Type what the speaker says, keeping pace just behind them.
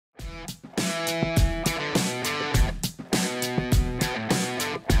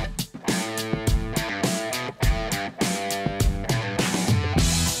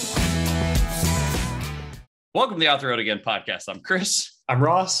Welcome to the Off the Road Again podcast. I'm Chris. I'm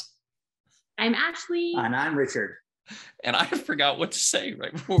Ross. I'm Ashley. And I'm Richard. And I forgot what to say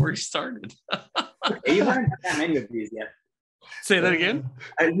right before we started. Hey, you haven't done that many of these yet. Say that again?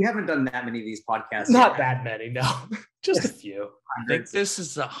 You haven't done that many of these podcasts Not yet. that many, no. Just a few. I think this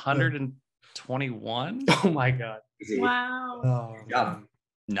is 121. Oh my God. Easy. Wow. Oh, Yeah.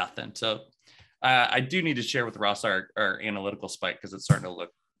 Nothing. So I do need to share with Ross our analytical spike because it's starting to look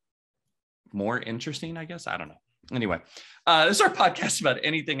more interesting, I guess. I don't know. Anyway, this is our podcast about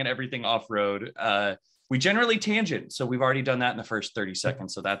anything and everything off-road. We generally tangent, so we've already done that in the first 30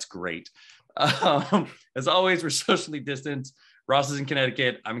 seconds, so that's great. As always, we're socially distanced. Ross is in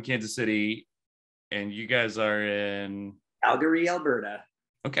Connecticut, I'm in Kansas City, and you guys are in Calgary, Alberta.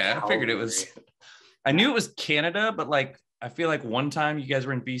 Okay, I figured it was, I knew it was Canada, but like, I feel like one time you guys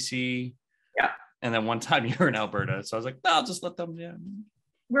were in BC, yeah, and then one time you were in Alberta, so I was like, no, I'll just let them, yeah.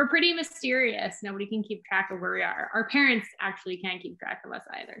 We're pretty mysterious. Nobody can keep track of where we are. Our parents actually can't keep track of us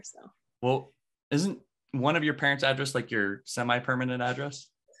either. So, well, isn't one of your parents' address like your semi-permanent address?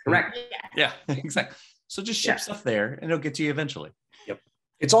 Correct. Yeah, exactly. So just ship stuff there and it'll get to you eventually. Yep.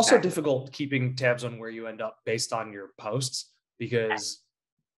 It's also difficult keeping tabs on where you end up based on your posts because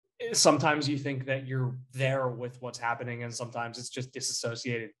sometimes you think that you're there with what's happening and sometimes it's just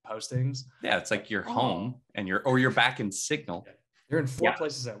disassociated postings. Yeah, it's like you're home and you're back in Signal. You're in four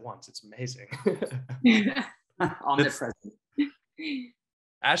places at once. It's amazing. Omnipresent.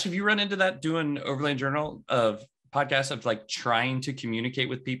 Ash, have you run into that doing Overland Journal of podcasts of like trying to communicate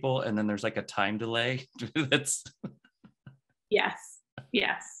with people and then there's like a time delay? That's yes.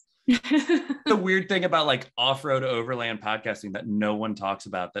 The weird thing about like off-road overland podcasting that no one talks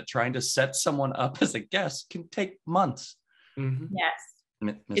about, that trying to set someone up as a guest can take months. Mm-hmm. Yes.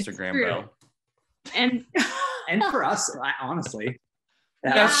 Mr. Graham Bell. And for us, honestly.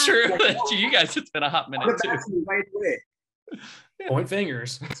 That's true. You guys, it's been a hot minute too. Right away. Point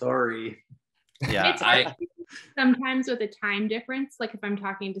fingers. Sorry. Yeah, it's hard sometimes with a time difference. Like if I'm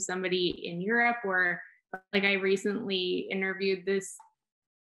talking to somebody in Europe, or like I recently interviewed this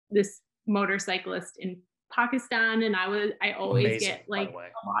motorcyclist in Pakistan, and I always get like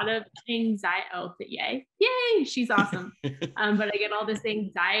a lot of anxiety. Oh, yay, she's awesome. But I get all this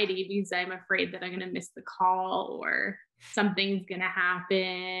anxiety because I'm afraid that I'm gonna miss the call or something's gonna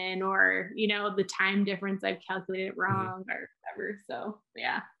happen, or the time difference I've calculated wrong or whatever. So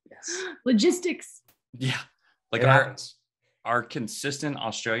logistics. Yeah, like our consistent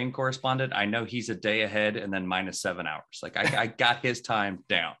Australian correspondent, I know he's a day ahead and then -7 hours. Like I got his time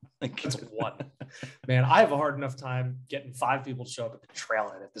down. Like that's one. Man, I have a hard enough time getting 5 people to show up at the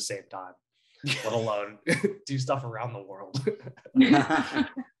trail at the same time, let alone do stuff around the world. Yeah.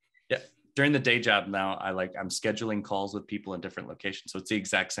 During the day job now, I'm scheduling calls with people in different locations. So it's the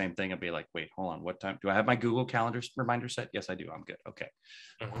exact same thing. I'll be like, wait, hold on. What time? Do I have my Google Calendar reminder set? Yes, I do. I'm good. Okay.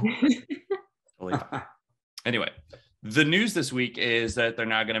 Totally fine. Anyway, the news this week is that they're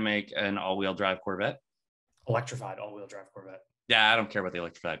now going to make an all-wheel drive Corvette. Electrified all-wheel drive Corvette. Yeah, I don't care about the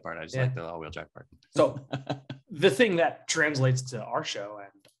electrified part. I just like the all-wheel drive part. So the thing that translates to our show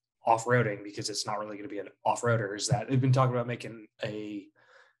and off-roading, because it's not really going to be an off-roader, is that they've been talking about making a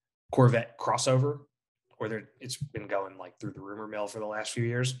Corvette crossover, where it's been going like through the rumor mill for the last few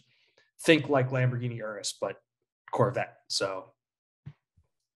years. Think like Lamborghini Urus, but Corvette. So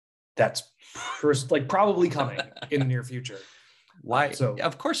that's probably coming in the near future. Why? So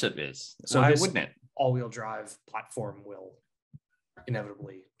of course it is. So why wouldn't it? All-wheel drive platform will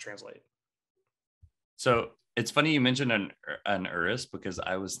inevitably translate. So it's funny you mentioned an Urus because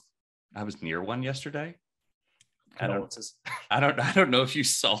I was near one yesterday. I don't know if you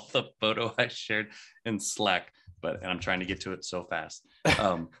saw the photo I shared in Slack, and I'm trying to get to it so fast.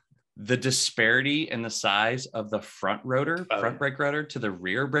 The disparity in the size of the front brake rotor to the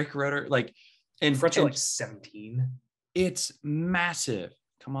rear brake rotor, like in front like 17. It's massive.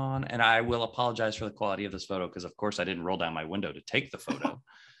 Come on. And I will apologize for the quality of this photo because of course I didn't roll down my window to take the photo.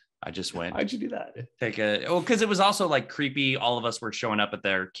 I just went. Why'd you do that? Because it was also like creepy. All of us were showing up at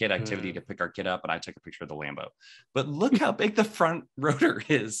their kid activity to pick our kid up, and I took a picture of the Lambo. But look how big the front rotor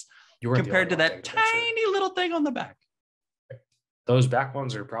is compared to that tiny little thing on the back. Those back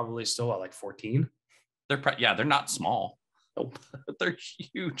ones are probably still at like 14. They're not small. Nope. They're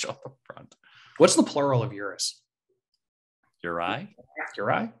huge on the front. What's the plural of Urus? Uri?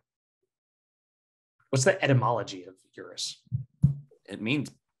 What's the etymology of Urus? It means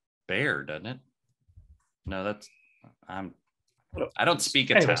bear, doesn't it? No, I don't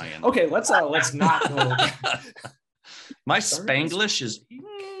speak Italian. Okay, let's not go. My Spanglish is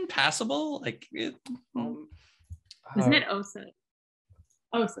passable. Like isn't it Oso?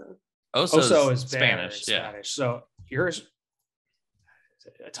 Oso is Spanish. Spanish. Yeah. Spanish. So yours,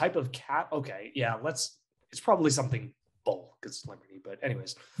 a type of cat. Okay, yeah. It's probably something bull because it's Liberty. But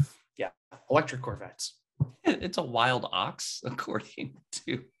anyways, yeah, electric Corvettes. It's a wild ox, according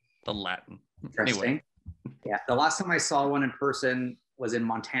to the Latin. Interesting. Anyway. Yeah, the last time I saw one in person was in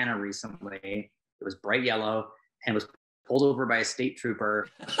Montana recently. It was bright yellow and was pulled over by a state trooper.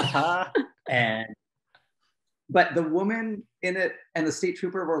 But the woman in it and the state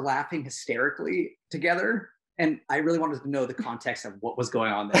trooper were laughing hysterically together. And I really wanted to know the context of what was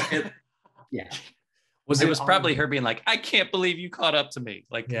going on there. It was probably her being like, I can't believe you caught up to me.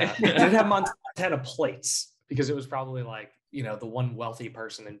 Like, yeah, it didn't have Montana plates because it was probably like, the one wealthy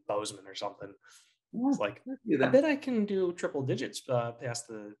person in Bozeman or something. It's like, I bet I can do triple digits past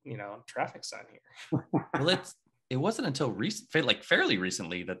the, traffic sign here. Well, it wasn't until fairly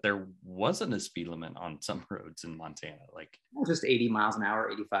recently that there wasn't a speed limit on some roads in Montana. Like just 80 miles an hour,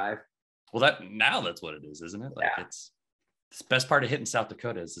 85. Well, that's what it is, isn't it? Like it's the best part of hitting South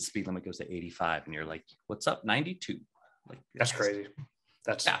Dakota is the speed limit goes to 85 and you're like, what's up? 92. Like that's crazy.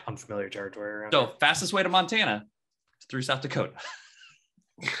 That's unfamiliar territory around. So fastest way to Montana is through South Dakota.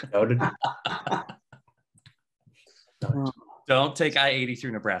 Noted. Don't take I-80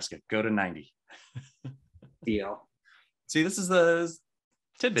 through Nebraska. Go to 90. Deal. See, this is the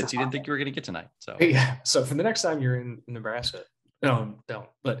tidbits you didn't think you were going to get tonight. So yeah. So for the next time you're in Nebraska, no, don't.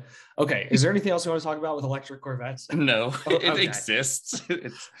 But okay, is there anything else you want to talk about with electric Corvettes? No, it exists.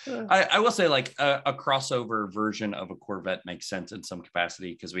 I will say like a crossover version of a Corvette makes sense in some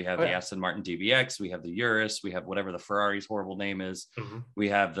capacity because we have the Aston Martin DBX, we have the Urus, we have whatever the Ferrari's horrible name is, we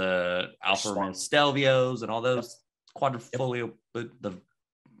have the Alfa Romeo Stelvios and all those quadrifoglio, the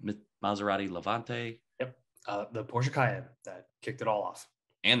Maserati Levante. The Porsche Cayenne that kicked it all off,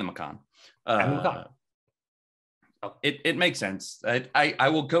 and the Macan. It makes sense. I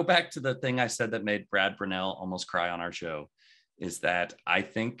will go back to the thing I said that made Brad Brunell almost cry on our show, is that I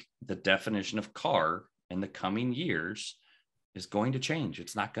think the definition of car in the coming years is going to change.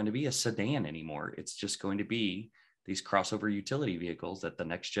 It's not going to be a sedan anymore. It's just going to be these crossover utility vehicles that the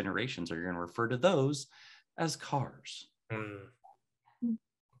next generations are going to refer to those as cars.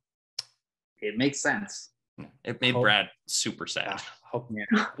 It makes sense. It made Brad super sad.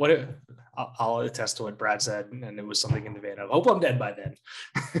 I'll attest to what Brad said, and it was something in the vein of "Hope I'm dead by then."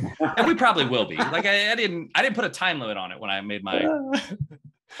 And we probably will be. Like I didn't put a time limit on it when I made my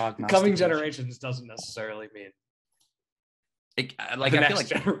coming generations doesn't necessarily mean like I feel like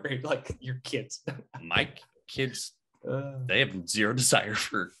generate like your kids. My kids, they have zero desire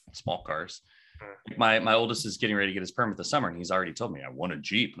for small cars. My oldest is getting ready to get his permit this summer, and he's already told me I want a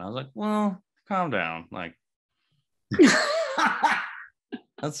Jeep, and I was like, well, calm down, like.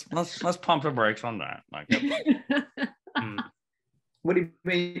 let's pump the brakes on that. Like, What do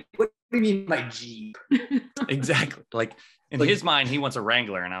you mean by Jeep? Exactly. Like in his mind, he wants a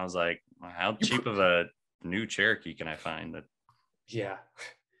Wrangler, and I was like, well, how cheap of a new Cherokee can I find that? Yeah,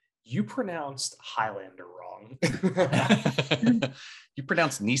 you pronounced Highlander wrong. You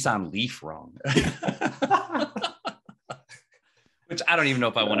pronounced Nissan Leaf wrong. Which I don't even know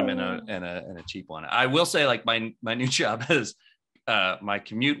if I want him in a cheap one. I will say, like my new job is my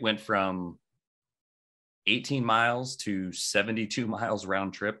commute went from 18 miles to 72 miles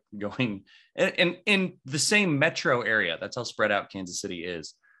round trip going in the same metro area. That's how spread out Kansas City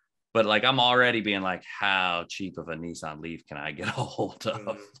is. But like I'm already being like, how cheap of a Nissan Leaf can I get a hold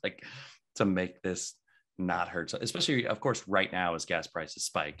of, like to make this not hurt? So, especially, of course, right now as gas prices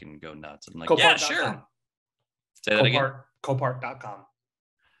spike and go nuts. I'm like, yeah, sure. Say that again. Copart.com.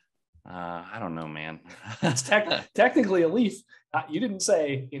 I don't know, man. It's technically a Leaf. You didn't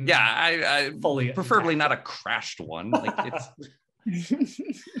say. I fully preferably not a crashed one. Like it's.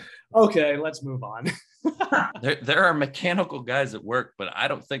 Okay, let's move on. There are mechanical guys at work, but I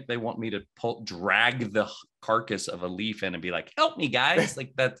don't think they want me to drag the carcass of a Leaf in and be like, "Help me, guys!"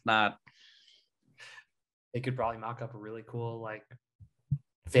 Like that's not. They could probably mock up a really cool like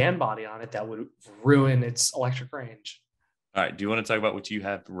van body on it that would ruin its electric range. All right. Do you want to talk about what you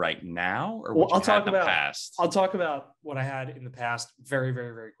have right now, or what you had in the past? I'll talk about what I had in the past very,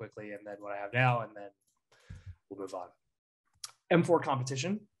 very, very quickly, and then what I have now, and then we'll move on. M4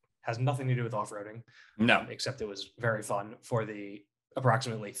 competition has nothing to do with off-roading. No, except it was very fun for the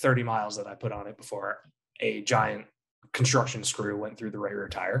approximately 30 miles that I put on it before a giant construction screw went through the rear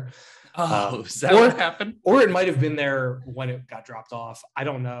tire. Oh, is that what happened? Or it might have been there when it got dropped off. I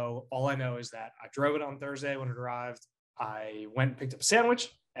don't know. All I know is that I drove it on Thursday when it arrived. I went and picked up a sandwich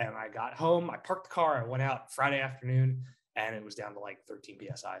and I got home. I parked the car. I went out Friday afternoon and it was down to like 13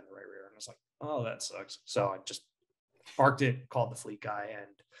 PSI in the right rear. And I was like, oh, that sucks. So I just parked it, called the fleet guy,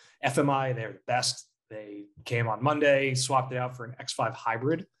 and FMI, they're the best. They came on Monday, swapped it out for an X5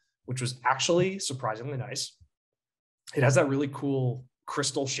 hybrid, which was actually surprisingly nice. It has that really cool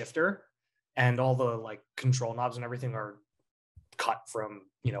crystal shifter, and all the like control knobs and everything are cut from,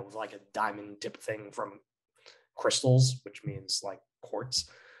 with like a diamond tip thing from crystals, which means like quartz.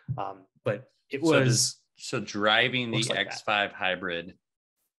 But it was so driving the like X5 that. hybrid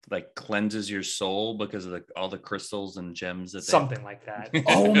like cleanses your soul because of all the crystals and gems that something like that.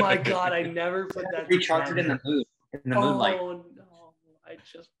 Oh my god, I never put that recharge it in the moonlight. Oh no,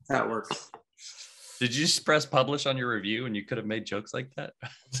 that's how it works. Did you just press publish on your review and you could have made jokes like that?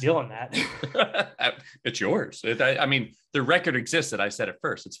 I'm stealing that. It's yours. I mean, the record exists that I said it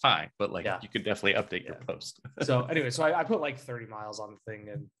first. It's fine, but like you could definitely update your post. So anyway, I put like 30 miles on the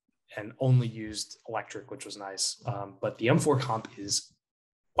thing and only used electric, which was nice. But the M4 comp is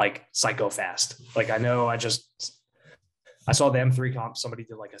like psycho fast. Like I saw the M3 comp. Somebody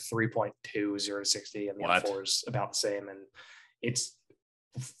did like a 3.2 0 to 60, and the M4 is about the same. And it's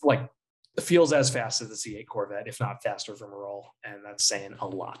like, it feels as fast as the C8 Corvette, if not faster from a roll. And that's saying a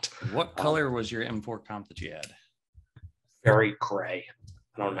lot. What color was your M4 comp that you had? Very gray.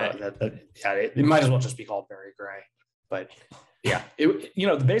 I don't know. It might as well just be called very gray. But yeah,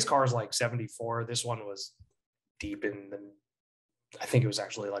 the base car is like 74. This one was deep in the, I think it was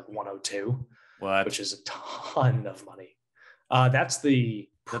actually like 102, which is a ton of money. That's the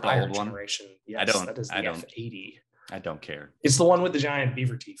prior generation. Yes, that is the F80. I don't care. It's the one with the giant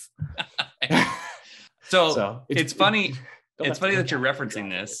beaver teeth. so it's funny. It's funny that you're referencing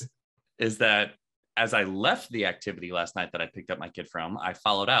this. Is that as I left the activity last night that I picked up my kid from, I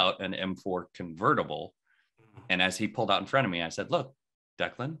followed out an M4 convertible, and as he pulled out in front of me, I said, "Look,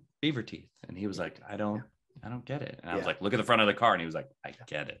 Declan, beaver teeth," and he was like, "I don't get it." And I was like, "Look at the front of the car," and he was like, "I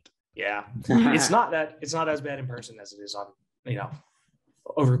get it." Yeah, it's not as bad in person as it is on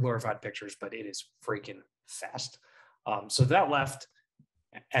over glorified pictures, but it is freaking fast. So that left,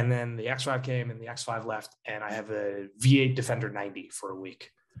 and then the X5 came and the X5 left, and I have a V8 Defender 90 for a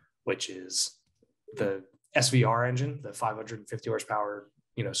week, which is the SVR engine, the 550 horsepower,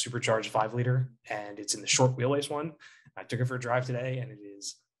 supercharged 5 liter, and it's in the short wheelbase one. I took it for a drive today, and it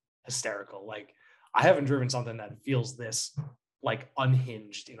is hysterical. Like, I haven't driven something that feels this like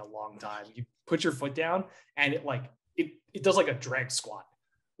unhinged in a long time. You put your foot down, and it does like a drag squat.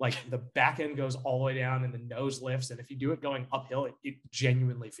 Like the back end goes all the way down and the nose lifts. And if you do it going uphill, it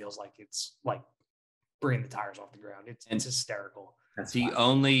genuinely feels like it's like bringing the tires off the ground. It's hysterical. That's the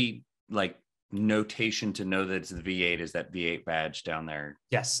only like notation to know that it's the V8 is that V8 badge down there.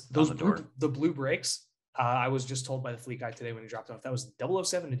 Yes. The blue brakes. I was just told by the fleet guy today when he dropped off, that was the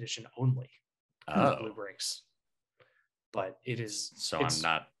 007 edition only. The blue brakes. But it is. So I'm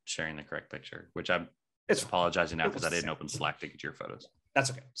not sharing the correct picture, which I'm apologizing now because I didn't open Slack to get your photos. That's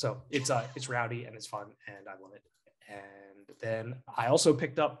okay. So it's rowdy and it's fun and I love it. And then I also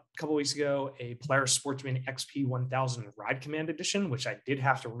picked up a couple weeks ago a Polaris Sportsman XP 1000 Ride Command Edition, which I did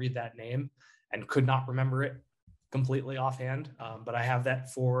have to read that name and could not remember it completely offhand. But I have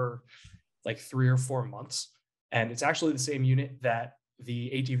that for like 3 or 4 months. And it's actually the same unit that the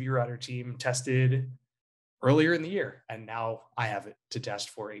ATV Rider team tested earlier in the year. And now I have it to test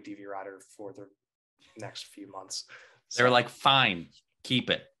for ATV Rider for the next few months. They're like, fine,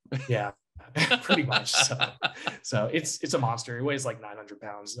 keep it. Yeah, pretty much. So it's a monster. It weighs like 900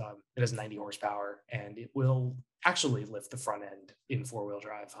 pounds. It has 90 horsepower, and it will actually lift the front end in 4-wheel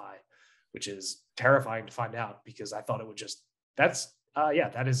drive high, which is terrifying to find out because I thought it would just, that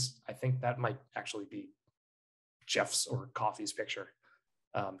is, I think that might actually be Jeff's or Coffee's picture.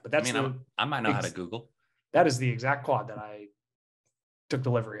 But that's, I might know how to Google. That is the exact quad that I took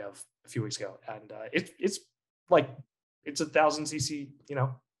delivery of a few weeks ago. And it's like, it's 1,000cc,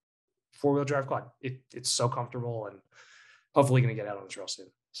 4-wheel drive quad. It's so comfortable and hopefully going to get out on the trail soon.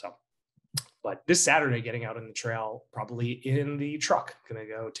 So, but this Saturday, getting out on the trail, probably in the truck, going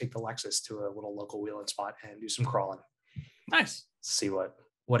to go take the Lexus to a little local wheeling spot and do some crawling. Nice. See what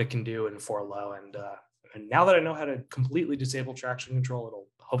it can do in 4-low. And now that I know how to completely disable traction control, it'll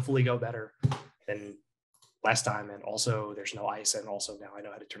hopefully go better than last time. And also there's no ice. And also now I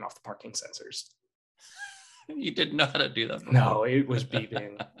know how to turn off the parking sensors. You didn't know how to do that before. No, it was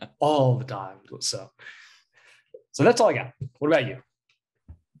beeping all the time. So that's all I got. What about you?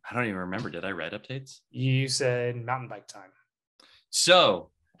 I don't even remember. Did I write updates? You said mountain bike time. So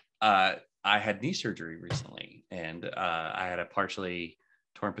I had knee surgery recently, and I had a partially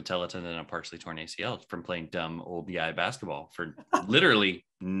torn patella tendon and a partially torn ACL from playing dumb old BI basketball for literally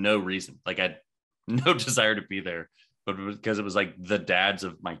no reason. Like I had no desire to be there, but because it was like the dads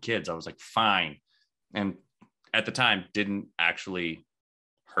of my kids, I was like, fine. And at the time didn't actually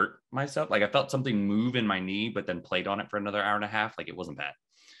hurt myself. Like I felt something move in my knee, but then played on it for another hour and a half. Like it wasn't bad.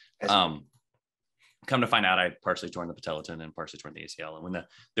 Come to find out, I partially torn the patella tendon and partially torn the ACL. And when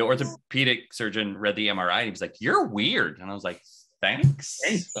the orthopedic surgeon read the MRI, he was like, "You're weird." And I was like, "Thanks."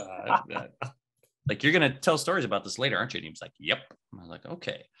 Like, you're going to tell stories about this later, aren't you? And he was like, "Yep." I was like,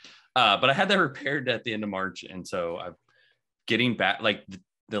 "Okay." But I had that repaired at the end of March. And so I'm getting back, like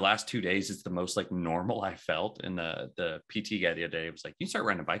the last 2 days is the most like normal I felt. And the PT guy the other day was like, "You start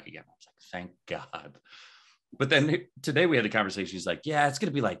riding a bike again." I was like, "Thank God." But then today we had the conversation. He's like, "Yeah, it's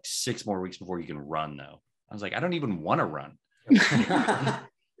going to be like 6 more weeks before you can run though." I was like, "I don't even want to run."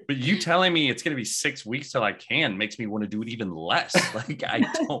 But you telling me it's going to be 6 weeks till I can makes me want to do it even less. Like I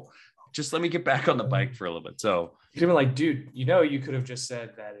don't, just let me get back on the bike for a little bit. So you'd be like, "Dude, you could have just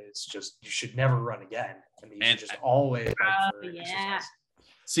said that it's just, you should never run again. And you should just always bike for exercise."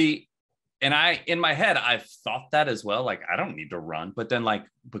 See, and in my head, I've thought that as well. Like, I don't need to run, but then like,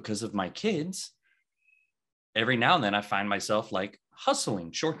 because of my kids, every now and then I find myself like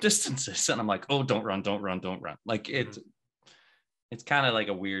hustling short distances and I'm like, "Oh, don't run. Like it's kind of like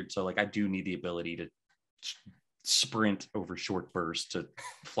a weird, so like I do need the ability to sprint over short bursts to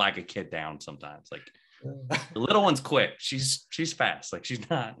flag a kid down sometimes. Like the little one's quick. She's fast. Like she's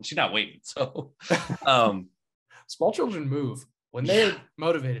not waiting. So small children move when they're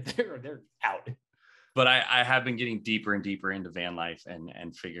motivated, they're out. But I have been getting deeper and deeper into van life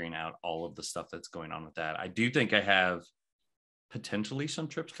and figuring out all of the stuff that's going on with that. I do think I have potentially some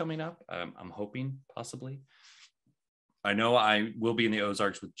trips coming up. I'm hoping possibly. I know I will be in the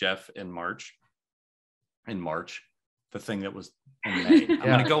Ozarks with Jeff in March. The thing that was in May. I'm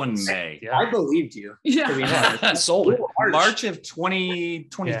going to go in May. Yeah. I believed you. Yeah. Sold it. March of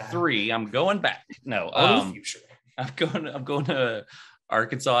 2023. Yeah. I'm going back. No. I'm going to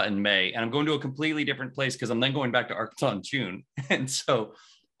Arkansas in May, and I'm going to a completely different place because I'm then going back to Arkansas in June. And so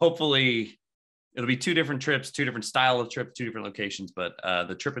hopefully it'll be 2 different trips, 2 different style of trips, 2 different locations. But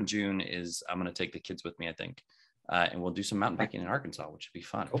the trip in June is I'm going to take the kids with me, I think. And we'll do some mountain biking in Arkansas, which would be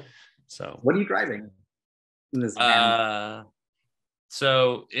fun. Cool. So what are you driving in this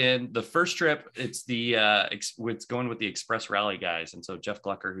so in the first trip, it's it's going with the Express Rally guys. And so Jeff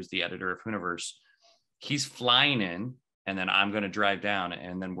Glucker, who's the editor of Hooniverse, he's flying in, and then I'm going to drive down,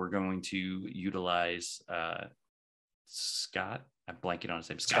 and then we're going to utilize Scott. I'm blanking on his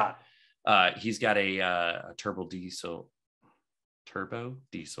name. Scott. He's got a turbo diesel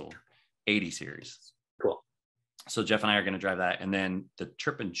 80 series. Cool. So Jeff and I are going to drive that. And then the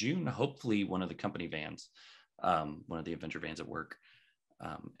trip in June, hopefully one of the company vans, one of the adventure vans at work.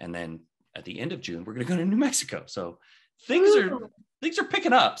 And then at the end of June, we're going to go to New Mexico. So things are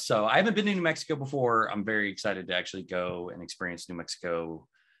picking up. So I haven't been to New Mexico before. I'm very excited to actually go and experience New Mexico.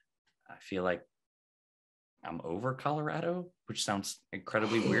 I feel like I'm over Colorado, which sounds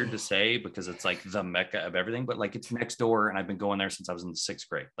incredibly weird to say because it's like the mecca of everything, but like it's next door, and I've been going there since I was in the 6th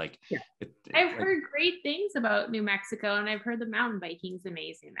grade. Like, I've heard great things about New Mexico, and I've heard the mountain biking is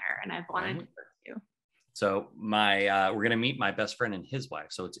amazing there, and I've wanted to go too. So we're gonna meet my best friend and his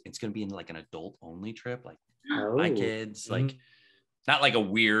wife. So it's gonna be in like an adult only trip, like my kids, like not like a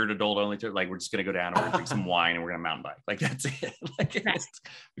weird adult only trip. Like we're just gonna go down and we're gonna drink some wine and we're gonna mountain bike. Like that's it. Like it's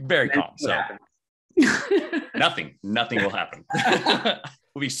very calm. So. Nothing will happen.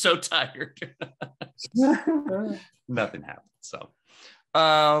 We'll be so tired. Nothing happens. So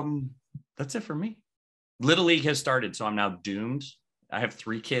that's it for me. Little League has started, so I'm now doomed. I have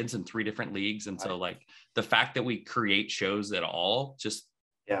 3 kids in 3 different leagues, and so like the fact that we create shows at all, just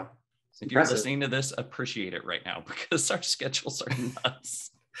if you're listening to this, appreciate it right now because our schedules are nuts.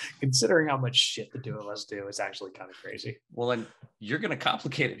 Considering how much shit the 2 of us do, it's actually kind of crazy. Well, and you're going to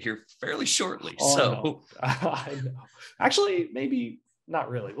complicate it here fairly shortly. I know. Actually, maybe not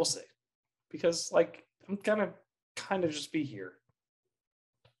really. We'll see. Because like I'm gonna kind of just be here.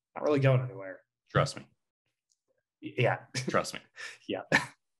 Not really going anywhere. Trust me. Yeah. Trust me. Yeah.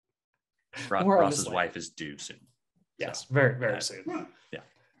 Ross's wife is due soon. Yes, so, very, very soon. Yeah.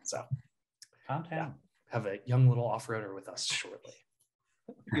 So calm down. Yeah. Have a young little off-roader with us shortly.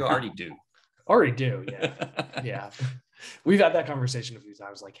 You already do. Yeah. Yeah. We've had that conversation a few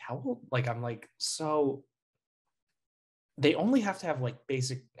times. Like, how old? Like, I'm like, so they only have to have like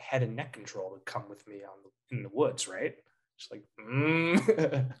basic head and neck control to come with me in the woods, right? Just like,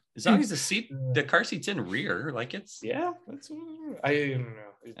 as long as the car seat's in rear, like it's that's I don't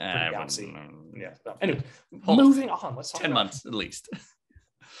know. It's pretty bouncy. Yeah. No. Anyway, moving on. Let's talk 10 months at least.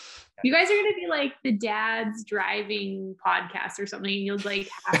 You guys are going to be like the dad's driving podcast or something. And you'll like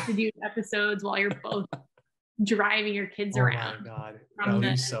have to do episodes while you're both driving your kids around. Oh my God. From That would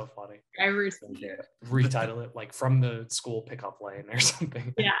the be so funny. driver's Retitle it like from the school pickup lane or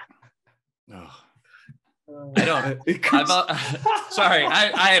something. Yeah. Oh. I don't. Sorry,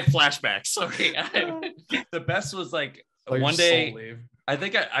 I had flashbacks. Sorry. The best was like one day. I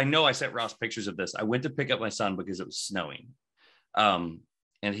think I know I sent Ross pictures of this. I went to pick up my son because it was snowing. And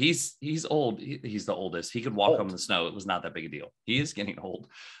he's old. He's the oldest. He could walk home in the snow. It was not that big a deal. He is getting old.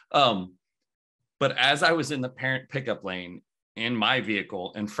 But as I was in the parent pickup lane in my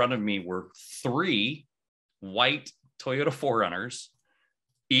vehicle, in front of me were 3 white Toyota 4Runners,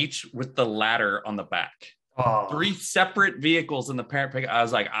 each with the ladder on the back. 3 separate vehicles in the parent pickup. I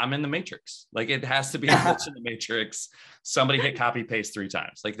was like, I'm in the Matrix. Like, it has to be a glitch in the Matrix. Somebody hit copy paste 3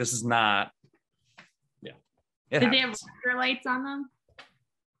 times. Like, this is not. Yeah. Did they have Raptor lights on them?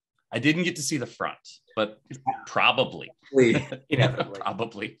 I didn't get to see the front, but probably.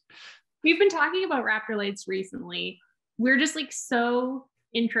 Probably. We've been talking about Raptor lights recently. We're just like so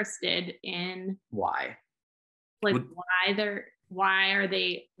interested in why are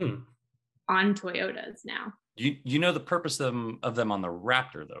they on Toyotas now? You know the purpose of them on the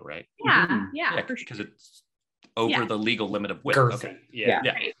Raptor though, right? Yeah, because it's over the legal limit of width. Girthy. Okay. Yeah.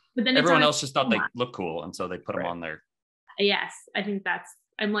 Right. But then everyone else just thought they look cool, and so they put them on there. Yes, I think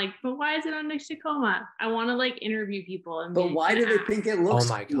I'm like, but why is it on next Tacoma? I want to like interview people. But why do they think it looks? Oh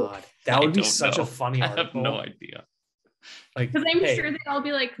my God, that would be such a funny article. I have no idea. Like, because I'm sure they'd all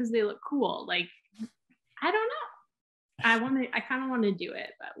be like, because they look cool. Like, I don't know. I kind of want to do it,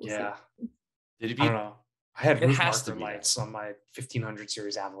 but we'll see. I don't know. I had roof marker lights on my 1500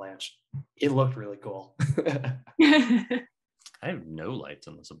 series Avalanche. It looked really cool. I have no lights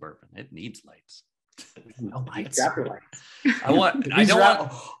on the Suburban. It needs lights. No lights. Raptor lights. I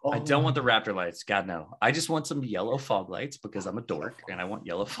don't want the Raptor lights. God no. I just want some yellow fog lights because I'm a dork and I want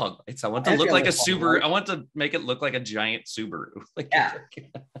yellow fog lights. I want to look like a Subaru. Lights. I want to make it look like a giant Subaru. Like,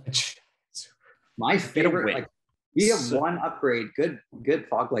 my favorite. Like, we have one upgrade. Good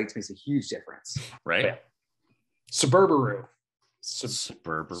fog lights makes a huge difference. Right. Yeah. Suburbaru.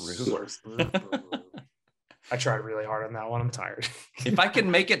 I tried really hard on that one. I'm tired. If I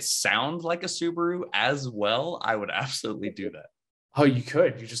can make it sound like a Subaru as well, I would absolutely do that. Oh, you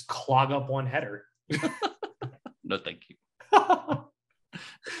could. You just clog up one header. No, thank you.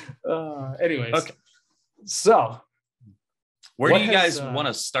 Anyways. Okay. So, where do you guys want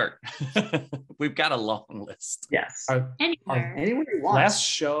to start? We've got a long list. Yes. Anywhere you want. Last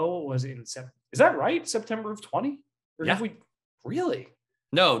show was in September. Is that right? September of 20? Or have we really?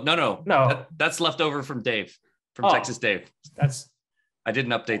 No. That's left over from Dave, from Texas Dave. I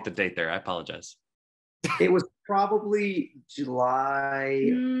didn't update the date there. I apologize. It was probably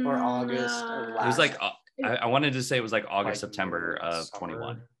July or August. It was like, I wanted to say it was like August, September of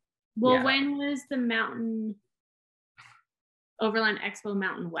 21. Well, when was the Mountain Overland Expo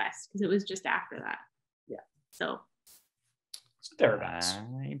Mountain West? Because it was just after that. Yeah. So thereabouts.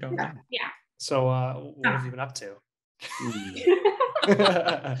 I don't know. Yeah. So what have you been up to?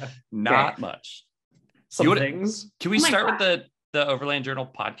 Not much. Some things. Can we start with the Overland Journal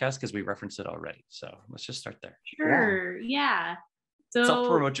podcast, because we referenced it already? So let's just start there. Sure. Yeah. So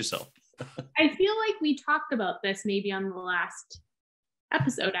self-promote yourself. I feel like we talked about this maybe on the last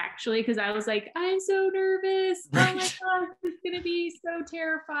episode, actually, because I was like, I'm so nervous. Oh my gosh, it's gonna be so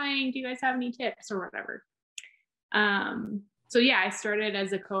terrifying. Do you guys have any tips or whatever? So yeah, I started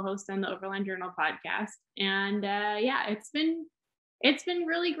as a co-host on the Overland Journal podcast, and it's been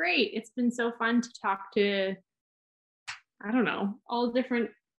really great. It's been so fun to talk to, I don't know, all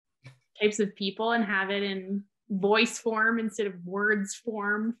different types of people and have it in voice form instead of words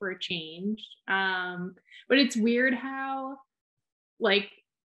form for a change. But it's weird how, like,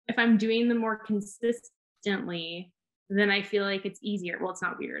 if I'm doing them more consistently, then I feel like it's easier. Well, it's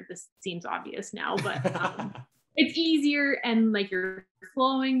not weird. This seems obvious now, but it's easier and like you're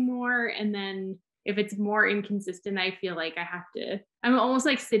flowing more. And then if it's more inconsistent, I feel like I'm almost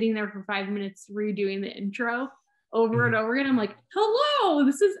like sitting there for 5 minutes redoing the intro over and over again. I'm like, hello,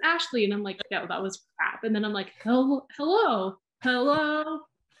 this is Ashley. And I'm like, no, that was crap. And then I'm like, hello.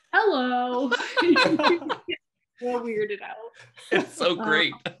 More weirded out. It's so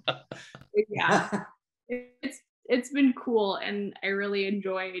great. Yeah. It's been cool. And I really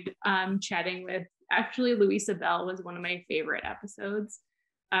enjoyed chatting with, actually, Louisa Bell was one of my favorite episodes.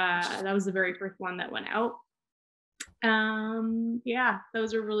 That was the very first one that went out. That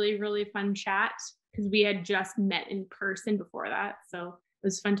was a really, really fun chat because we had just met in person before that. So it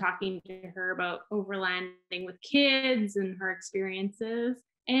was fun talking to her about overlanding with kids and her experiences.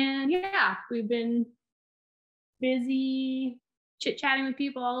 And we've been busy chit-chatting with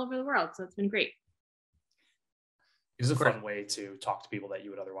people all over the world. So it's been great. It's a fun way to talk to people that you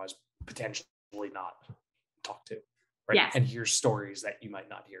would otherwise potentially not talk to, right? Yes. And hear stories that you might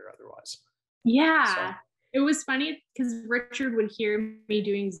not hear otherwise. Yeah. So. It was funny because Richard would hear me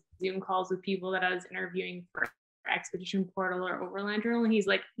doing Zoom calls with people that I was interviewing for Expedition Portal or Overland Journal, and he's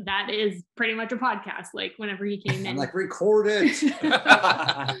like, that is pretty much a podcast. Like whenever he came in, I'm like, record it.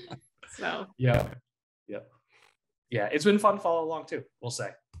 So yeah, it's been fun to follow along too, we'll say.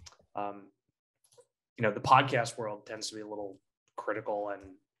 The podcast world tends to be a little critical and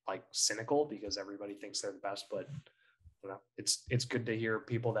like cynical because everybody thinks they're the best, but it's good to hear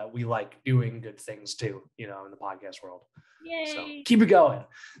people that we like doing good things too, in the podcast world. Yay. So keep it going.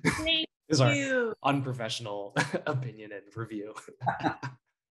 Thank is you. Our unprofessional opinion and review.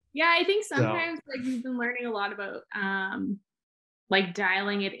 Yeah, I think sometimes like we've been learning a lot about like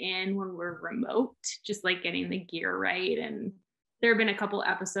dialing it in when we're remote, just like getting the gear right. And there have been a couple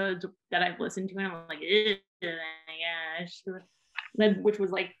episodes that I've listened to and I'm like, my gosh, which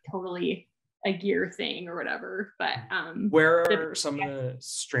was like totally a gear thing or whatever. But where are some of the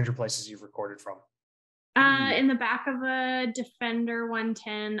stranger places you've recorded from? In the back of a Defender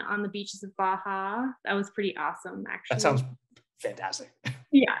 110 on the beaches of Baja. That was pretty awesome, actually. That sounds fantastic.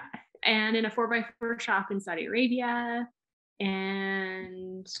 Yeah. And in a 4x4 shop in Saudi Arabia.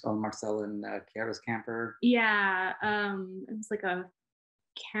 And Marcel and Kiara's camper. Yeah. It was like a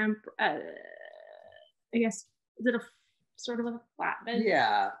camp, I guess, is it a sort of a flatbed?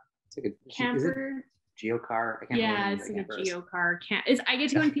 Yeah. It's like a camper. Geocar. I can't remember. It's like a geocar. I get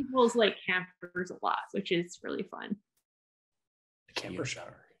to go in people's like campers a lot, which is really fun. The camper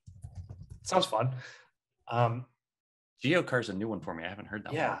shower. Sounds fun. Geocar's a new one for me. I haven't heard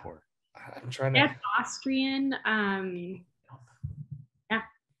that one before. I'm trying to. It's Austrian. Yeah.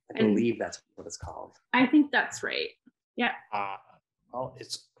 I believe that's what it's called. I think that's right. Yeah. Well,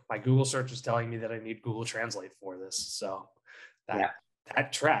 it's my Google search is telling me that I need Google Translate for this, so that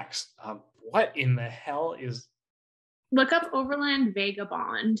tracks. What in the hell is? Look up Overland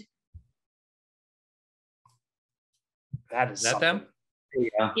Vagabond. That is that them?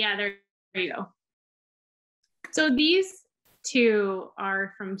 Yeah, there you go. So these two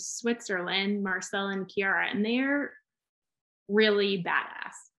are from Switzerland, Marcel and Kiara, and they're really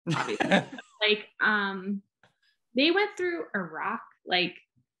badass. Obviously, like they went through Iraq, like,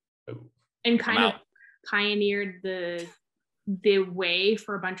 and kind of pioneered the way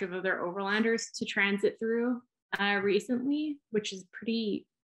for a bunch of other overlanders to transit through recently, which is pretty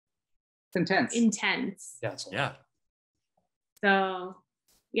intense. Yeah. So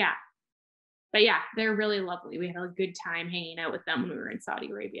yeah, but yeah, they're really lovely. We had a good time hanging out with them when we were in Saudi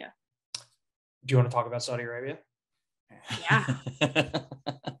Arabia. Do you want to talk about Saudi Arabia? Yeah.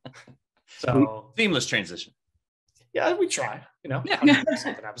 So seamless transition. Yeah, we try. Yeah.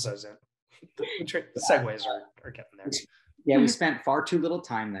 Something episodes in. The segues are getting there. Yeah, we spent far too little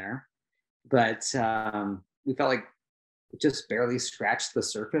time there, but we felt like it just barely scratched the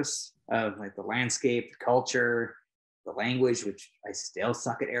surface of like the landscape, the culture, the language, which I still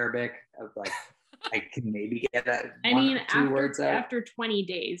suck at Arabic. Of like, I can maybe get that. After 20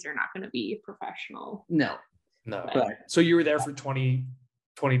 days, you're not going to be professional. No. But so you were there for 20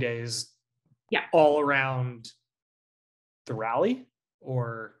 days. Yeah. All around the rally,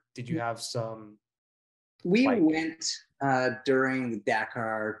 or did you have some? We went during the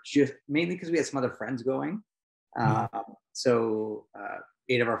Dakar, just mainly because we had some other friends going. So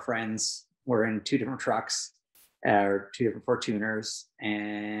 8 of our friends were in 2 different trucks, or 2 different Fortuners,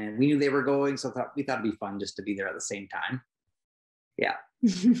 and we knew they were going, so we thought it'd be fun just to be there at the same time. Yeah.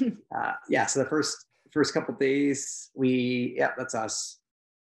 So the first couple of days, that's us.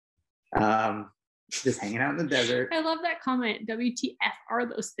 Just hanging out in the desert. I love that comment. WTF are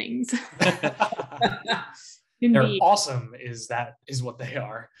those things? They're awesome. Is what they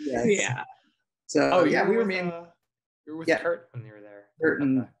are. Yes. Yeah. So we were with Kurt when you were there. Kurt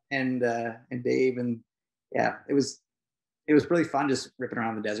and Dave, and it was really fun just ripping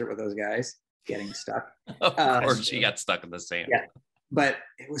around the desert with those guys, getting stuck. Of course, she got stuck in the sand. Yeah, but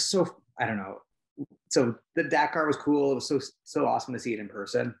it was so, I don't know. So the Dakar was cool. It was so awesome to see it in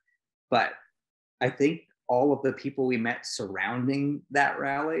person. But I think all of the people we met surrounding that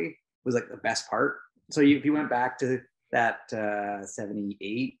rally was like the best part. So if you went back to that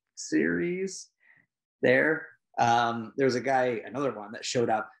 78 series there was a guy, another one that showed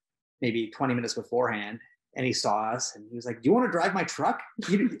up maybe 20 minutes beforehand, and he saw us and he was like, "Do you want to drive my truck?"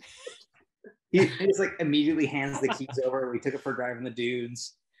 He just like immediately hands the keys over. We took it for a drive in the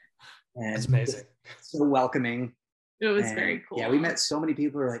dunes. And it's amazing. So welcoming. It was very cool. Yeah, we met so many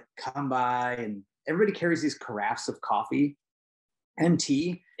people who are like, come by, and everybody carries these carafes of coffee and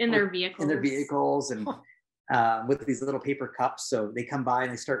tea in their vehicles. And with these little paper cups. So they come by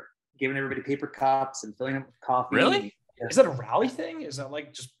and they start giving everybody paper cups and filling them with coffee. Really? Is that a rally thing? Is that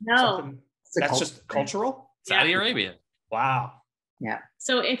like just something that's just cultural? Saudi Arabia. Wow. Yeah.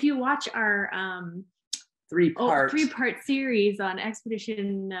 So if you watch our three-part series on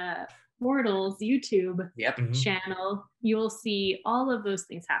Expedition Mortals YouTube channel, you'll see all of those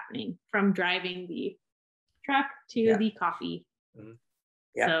things happening, from driving the truck to the coffee. Mm-hmm.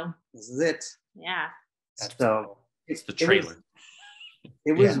 Yeah. So this is it. Yeah. So it's the trailer.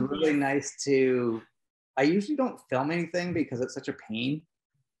 It was really nice to. I usually don't film anything because it's such a pain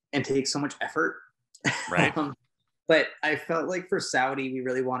and takes so much effort. Right. But I felt like for Saudi, we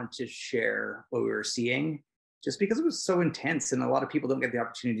really wanted to share what we were seeing, just because it was so intense and a lot of people don't get the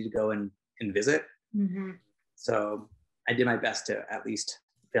opportunity to go and visit. Mm-hmm. So I did my best to at least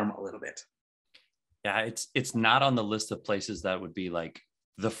film a little bit. Yeah, it's not on the list of places that would be like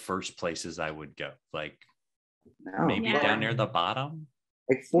the first places I would go. Like maybe down near the bottom.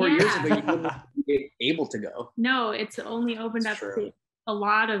 Like 4 years ago, you wouldn't be able to go. No, it's only opened up to a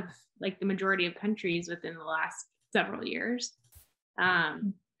lot of, like, the majority of countries within the last several years.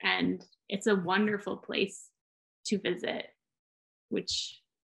 And it's a wonderful place to visit, which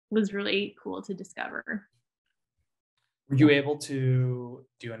was really cool to discover. Were you able to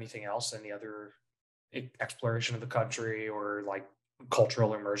do anything else, any other exploration of the country or like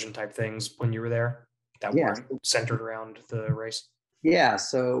cultural immersion type things when you were there that weren't centered around the race? Yeah,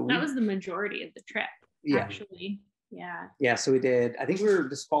 so that was the majority of the trip, actually. Yeah, so we did, I think we were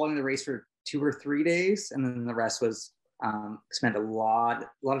just following the race for 2 or 3 days, and then the rest was spent a lot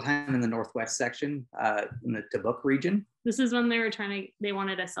of time in the northwest section, in the Tabuk region. This is when they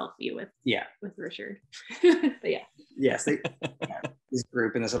wanted a selfie with Richard. But yes, this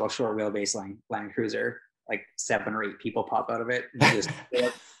group in this little short wheelbase Land Cruiser, like 7 or 8 people pop out of it and just like,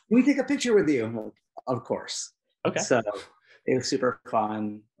 can we take a picture with you? Like, of course. Okay. So it was super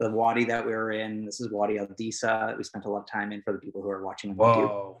fun. The wadi that we were in, this is Wadi Al Disa. We spent a lot of time in for the people who are watching on YouTube.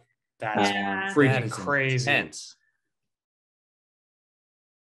 Whoa, that's freaking crazy. Intense.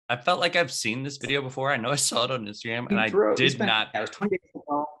 I felt like I've seen this video before. I know I saw it on Instagram, and I did not. It was 20 days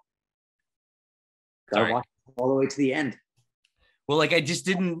ago. Gotta watch all the way to the end. Well, like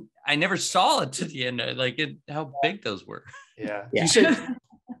I never saw it to the end. Like how big those were. Yeah. You said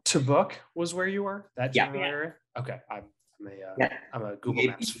Tabuk was where you were? That general area? Okay. I'm a Google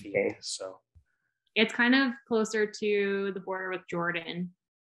Maps feed, so it's kind of closer to the border with Jordan,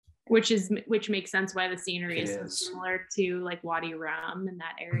 which makes sense why the scenery is so similar to like Wadi Rum in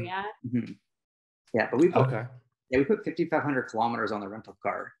that area. Mm-hmm. Yeah, but we put 5,500 kilometers on the rental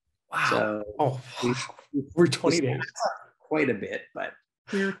car. Wow. So we're 20 days. Quite a bit, but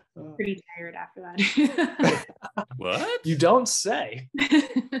we were pretty tired after that. What? You don't say.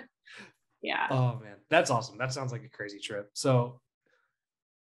 Yeah. Oh man, that's awesome. That sounds like a crazy trip. So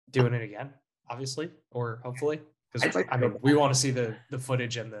doing it again, obviously, or hopefully, because we want to see the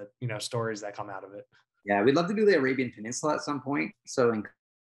footage and the stories that come out of it. Yeah, we'd love to do the Arabian Peninsula at some point. So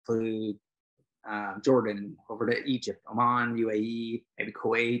include Jordan, over to Egypt, Oman, UAE, maybe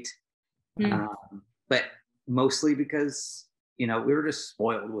Kuwait. But mostly because we were just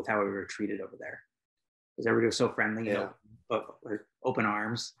spoiled with how we were treated over there, because everybody was so friendly, open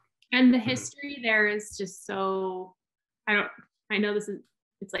arms. And the history there is just so, I know it's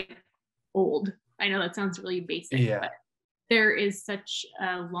like old. I know that sounds really basic, but there is such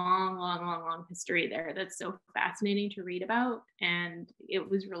a long history there that's so fascinating to read about, and it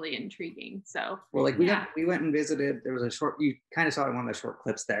was really intriguing. So we went and visited. There was you kind of saw it in one of the short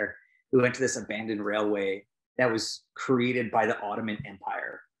clips there. We went to this abandoned railway that was created by the Ottoman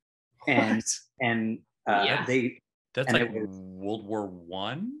Empire, that's like World War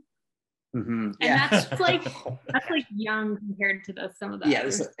One. Mm-hmm. And that's like young compared to some of the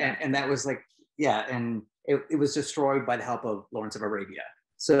and that was like and it was destroyed by the help of Lawrence of Arabia.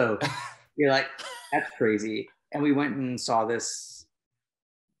 So you're like, that's crazy. And we went and saw this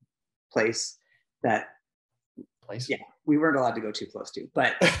place we weren't allowed to go too close to,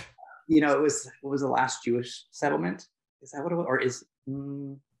 but it was the last Jewish settlement. Is that what it was? Or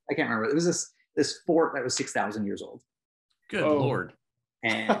I can't remember. It was this fort that was 6,000 years old. Good Lord.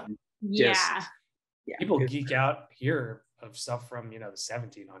 And people geek out here of stuff from the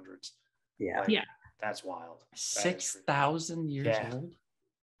 1700s. That's wild. 6,000 years old.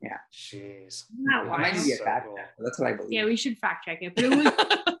 Yeah. Jeez. That's what I believe. Yeah, we should fact check it, but it was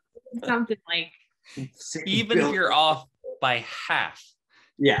something like, even if you're off by half,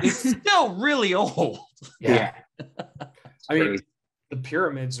 it's still really old. Yeah. I mean, the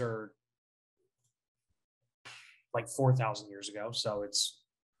pyramids are like 4,000 years ago, so it's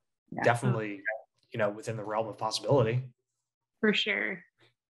definitely within the realm of possibility. For sure.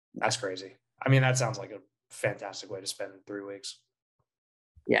 That's crazy. I mean, that sounds like a fantastic way to spend 3 weeks.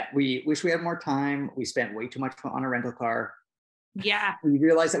 Yeah, we wish we had more time. We spent way too much on a rental car. Yeah. We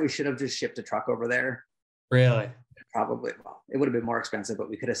realized that we should have just shipped a truck over there. Really? Probably. Well, it would have been more expensive, but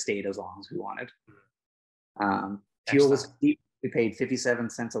we could have stayed as long as we wanted. Next Fuel was time. cheap. We paid 57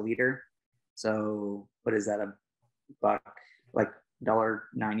 cents a liter. So what is that? $1, like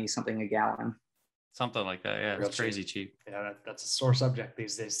 $1.90 something a gallon. Something like that. Yeah, Real it's crazy cheap. Yeah, that's a sore subject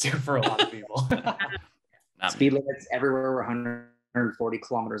these days too for a lot of people. Speed limits everywhere were 140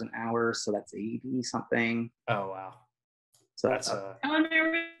 kilometers an hour, so that's 80 something. Oh wow. So That's And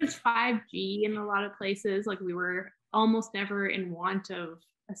there was 5G in a lot of places. Like we were almost never in want of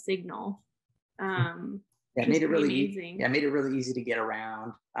a signal. yeah, it made it really amazing. Yeah, it made it really easy to get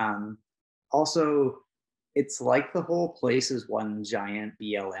around. Also, it's like the whole place is one giant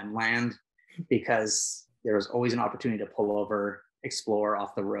BLM land because there was always an opportunity to pull over, explore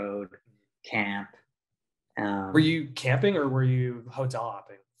off the road, camp. Were you camping or were you hotel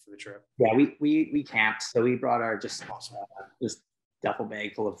hopping for the trip? Yeah, we camped. So we brought our just duffel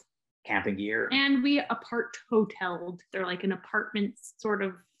bag full of camping gear. And we hoteled. They're like an apartment sort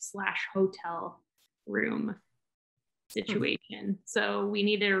of / hotel room situation. So we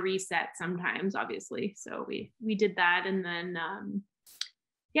needed a reset sometimes, obviously. So we did that. And then,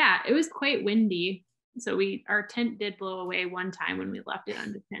 it was quite windy. So our tent did blow away one time when we left it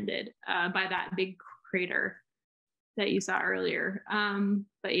unattended by that big crater that you saw earlier.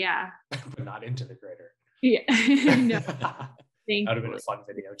 But yeah. But not into the crater. Yeah. No. That would have been a fun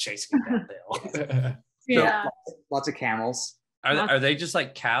video chasing it down the hill. Yeah. Lots of camels. Are they just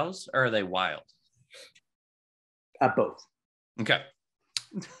like cows or are they wild? Both. Okay.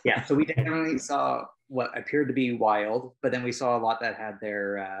 Yeah, so we definitely saw what appeared to be wild, but then we saw a lot that had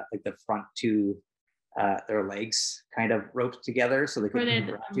their like the front two their legs kind of roped together so they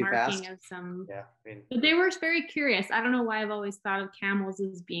couldn't run too fast. Of some, Yeah, but they were very curious. I don't know why I've always thought of camels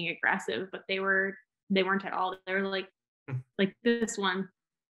as being aggressive, but they weren't at all. They were like this one.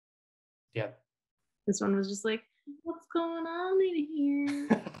 Yeah. This one was just like, what's going on in here?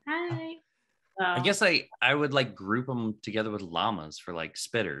 Hi. I guess I would like group them together with llamas for like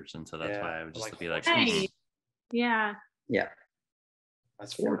spitters, and so that's why I would just be like, hey. Yeah. Yeah.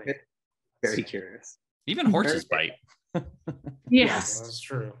 That's funny. Very curious. Even horses bite. Yes. That's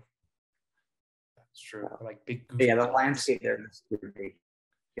true. That's true. Like big. Yeah, the landscape there is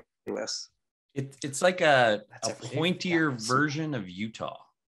ridiculous. It's like a pointier version of Utah.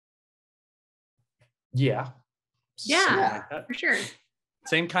 Yeah. Yeah, for sure.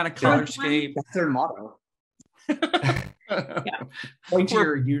 Same kind of colorscape. That's their motto.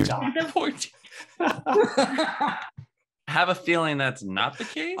 Pointier Utah. Have a feeling that's not the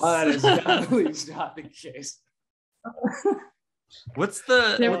case. That is definitely not the case. What's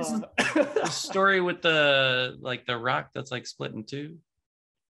the story with the rock that's like split in two?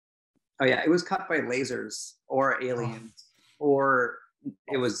 Oh yeah, it was cut by lasers or aliens, or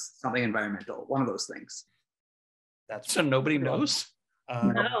it was something environmental. One of those things. That's so nobody knows.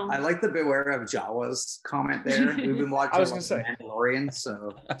 No. I like the beware of Jawas comment there. We've been watching Mandalorian,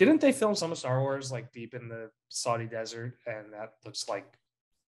 so didn't they film some of Star Wars like deep in the Saudi desert, and that looks like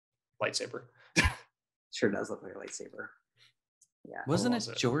lightsaber? Sure does look like a lightsaber. Yeah. Wasn't it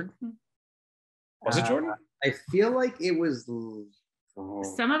Jordan? Was it Jordan? I feel like it was.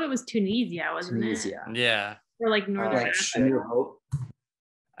 Some of it was Tunisia, wasn't it? Yeah. Or like Northern Africa.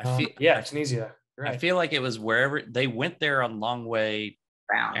 Tunisia. Right. I feel like it was wherever they went there a long way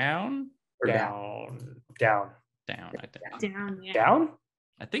down. Down. I think. Down. Yeah. Down?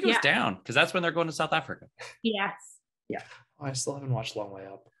 I think it was down because that's when they're going to South Africa. Yes. Yeah. Oh, I still haven't watched Long Way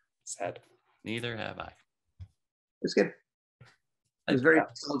Up. Sad. Neither have I. It was good. It was very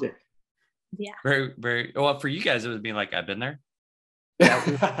nostalgic. Yeah. Very, very well for you guys. It would be like I've been there. Yeah,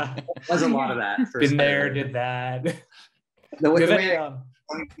 there was a lot of that. Been there, did that. The way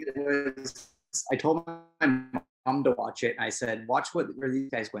I told my mom to watch it. I said, "Watch where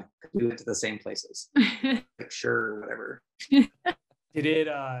these guys went. We went to the same places." Like, sure, whatever. Did it?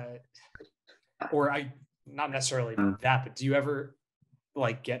 Or not necessarily that, but do you ever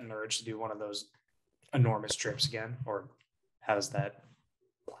like get an urge to do one of those enormous trips again, or how's that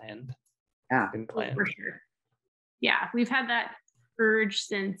planned? Yeah, been planned for sure. Yeah, we've had that urge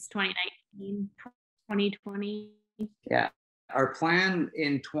since 2019, 2020. Yeah. Our plan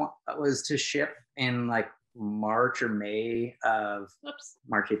was to ship in like March, April,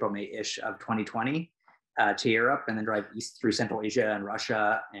 May-ish of 2020 to Europe, and then drive east through Central Asia and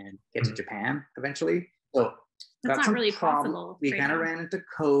Russia and get to Japan eventually. So That's not really possible. We kind of ran into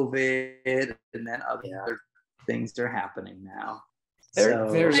COVID, and then other things are happening now.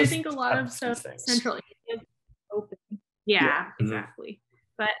 There's I think a lot of stuff Central Asia is open. Yeah, exactly.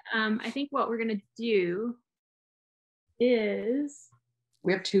 But I think what we're gonna do is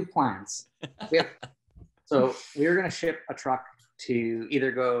we have two plans. So we're gonna ship a truck to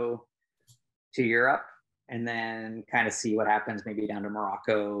either go to Europe and then kind of see what happens, maybe down to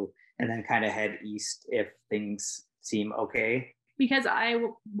Morocco, and then kind of head east if things seem okay. Because I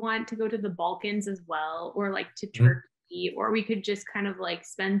want to go to the Balkans as well, or like to Turkey, or we could just kind of like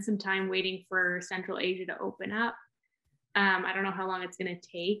spend some time waiting for Central Asia to open up. I don't know how long it's going to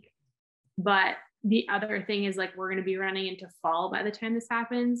take, but the other thing is like we're going to be running into fall by the time this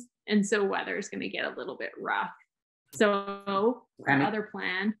happens, and so weather is going to get a little bit rough. So our other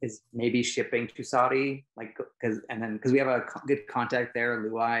plan is maybe shipping to Saudi, like because we have a good contact there,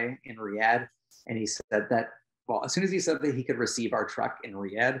 Luai in Riyadh, and he said that as soon as he said that he could receive our truck in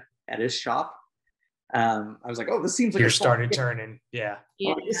Riyadh at his shop, I was like, oh, this seems like you're starting turning,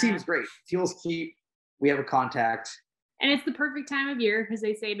 this seems great. Fuel's cheap. We have a contact. And it's the perfect time of year because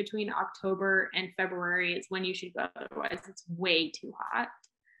they say between October and February is when you should go. Otherwise, it's way too hot.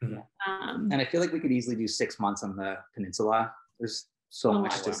 Yeah. And I feel like we could easily do 6 months on the peninsula. There's so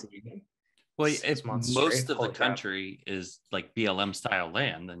much to see. Well, if most of the country is like BLM style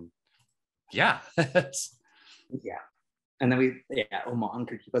land, then yeah. And then Oman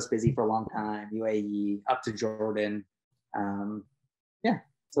could keep us busy for a long time. UAE up to Jordan. So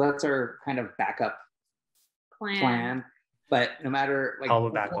that's our kind of backup plan. But no matter like all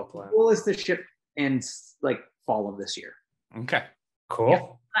the backup plan. The goal is to ship in like fall of this year. Okay. Cool.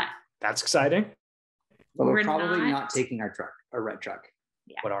 Yeah. That's exciting. But we're probably not taking our red truck.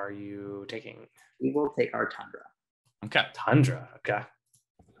 Yeah. What are you taking? We will take our Tundra. Okay. Tundra. Okay.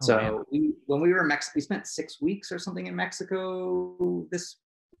 So when we were in Mexico, we spent 6 weeks or something in Mexico this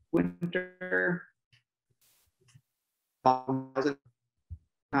winter.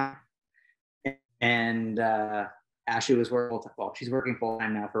 And Ashley was she's working full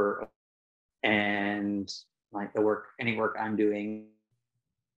time now and like any work I'm doing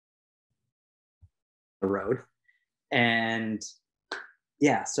the road. And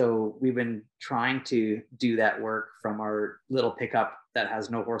so we've been trying to do that work from our little pickup that has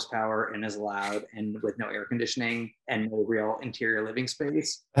no horsepower and is loud and with no air conditioning and no real interior living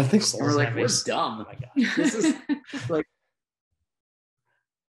space. I think so. And we're like, we're dumb. Oh my God. This is like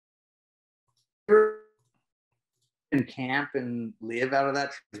and camp and live out of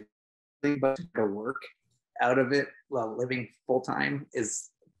that thing, but to work out of it while living full time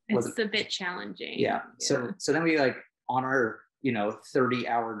it's a bit challenging. Yeah. So then we like on our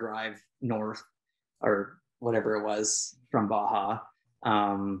 30-hour drive north or whatever it was from Baja,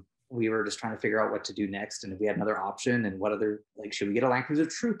 we were just trying to figure out what to do next and if we had another option and what other should we get a Land Cruiser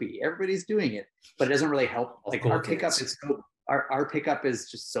Troopy? Everybody's doing it, but it doesn't really help. Like our pickup is our pickup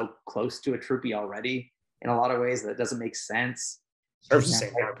is just so close to a Troopy already in a lot of ways that it doesn't make sense. Serves the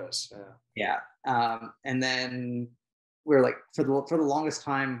same purpose. Yeah. And then we're like, for the longest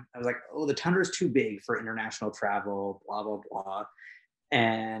time, I was like, oh, the Tundra is too big for international travel, blah, blah, blah.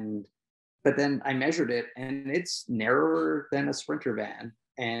 But then I measured it and it's narrower than a Sprinter van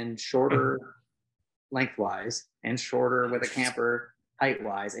and shorter lengthwise and shorter with a camper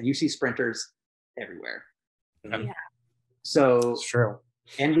height-wise. And you see Sprinters everywhere. Yeah. So it's true.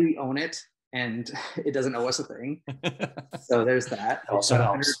 And we own it and it doesn't owe us a thing. So there's that. Also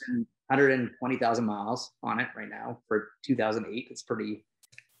helps. 120,000 miles on it right now for 2008. It's pretty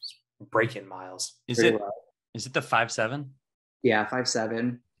break-in miles. Is it the 5.7? Yeah,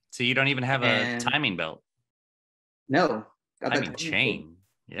 5.7. So you don't even have a timing belt? No. Timing chain.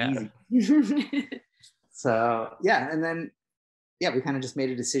 Yeah. So and then we kind of just made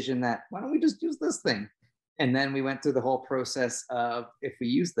a decision that why don't we just use this thing? And then we went through the whole process of if we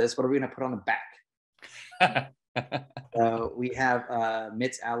use this, what are we going to put on the back? So we have a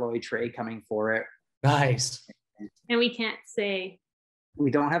MITS alloy tray coming for it. Nice. And we can't say we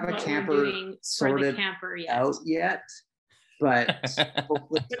don't have a camper sorted out yet, but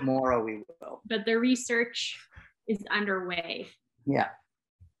hopefully tomorrow we will. But the research is underway. Yeah.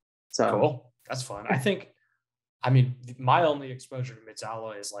 So cool. That's fun. I mean, my only exposure to MITS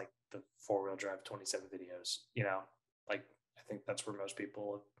alloy is like the 4-wheel drive 27 videos. I think that's where most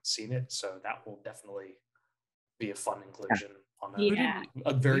people have seen it. So that will definitely be a fun inclusion on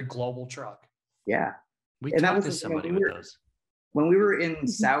a very global truck. Yeah. We talked to somebody with those. When we were in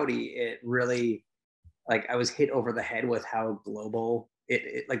Saudi, it really, I was hit over the head with how global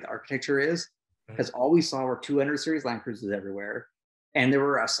it the architecture is, because all we saw were 200 series Land Cruisers everywhere. And there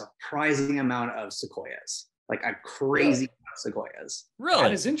were a surprising amount of Sequoias. like a crazy amount of sequoias. Really?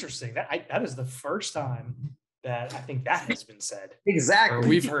 That is interesting. That is the first time that I think that has been said. Exactly. Or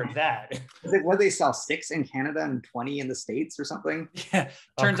we've heard that. What they sell 6 in Canada and 20 in the States or something? Yeah.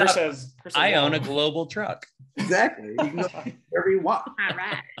 Turns out Chris I own a global truck. Exactly. You can go wherever you want. All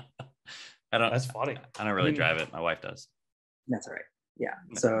right. That's funny. I don't really drive it. My wife does. That's all right. Yeah.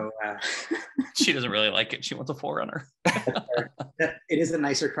 So she doesn't really like it. She wants a 4Runner. it is a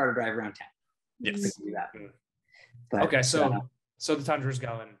nicer car to drive around town. Yes. Do that. But, okay. So the Tundra's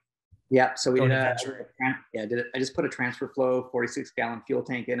going. Yeah. So we did I just put a transfer flow 46-gallon fuel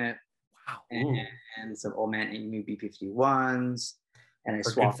tank in it. Wow. And some old man new B51s. And I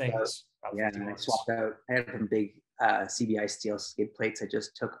swapped out. Yeah. And I swapped out. I had some big CBI steel skid plates I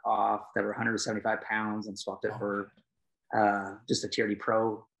just took off that were 175 pounds and swapped it for just a TRD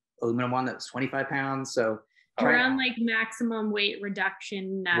Pro aluminum one that was 25 pounds. So we're on like maximum weight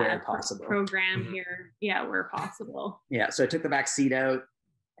reduction program here. Yeah, where possible. Yeah. So I took the back seat out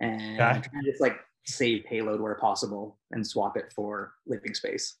and I'm trying to just like save payload where possible and swap it for living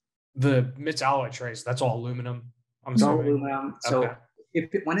space. The MITS alloy trays, that's all aluminum. It's all aluminum. So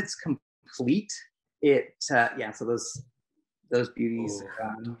when it's complete, so those beauties,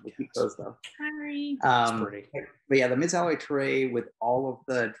 we'll keep those though. Sorry. Pretty. But yeah, the MITS alloy tray with all of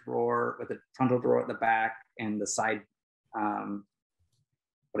the drawer, with the frontal drawer at the back and the side,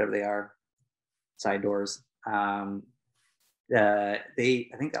 whatever they are, side doors. I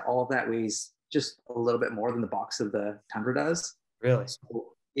think that all of that weighs just a little bit more than the box of the Tundra does. Really?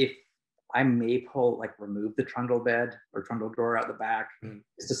 So if I may remove the trundle bed or trundle drawer out the back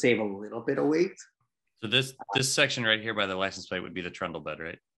just to save a little bit of weight. So this section right here by the license plate would be the trundle bed,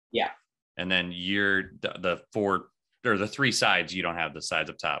 right? Yeah. And then the 4 or the 3 sides, you don't have the sides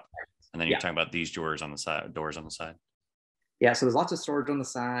up top. And then you're talking about these doors on the side. Yeah, so there's lots of storage on the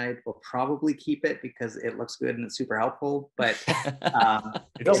side. We'll probably keep it because it looks good and it's super helpful, but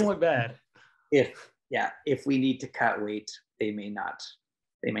it doesn't look bad. If we need to cut weight, they might not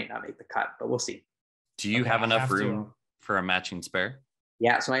make the cut, but we'll see. Do you have enough room for a matching spare?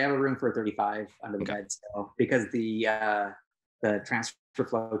 Yeah, so I have a room for 35 under the bed still because the transfer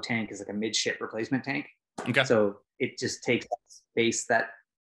flow tank is like a midship replacement tank. Okay. So it just takes space that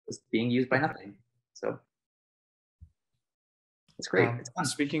was being used by nothing. So it's great. It's fun.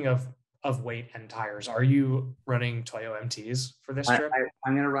 Speaking of weight and tires, are you running Toyo MTs for this trip?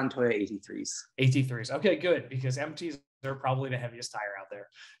 I'm going to run Toyo AT3s. AT3s. Okay, good, because MTs are probably the heaviest tire out there.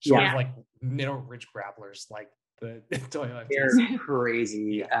 Like middle ridge grapplers, like the Toyo MTs. They're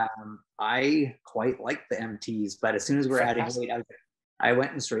crazy. Yeah. I quite like the MTs, but as soon as we're adding weight, I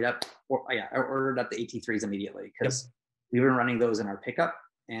went and straight up. I ordered up the AT3s immediately because we've been running those in our pickup,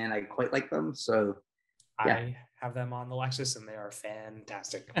 and I quite like them. So I have them on the Lexus, and they are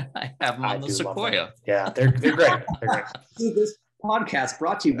fantastic. I have them on the Sequoia. Yeah, they're great. They're great. This podcast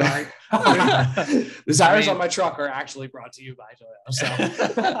brought to you by the tires on my truck are actually brought to you by Toyota.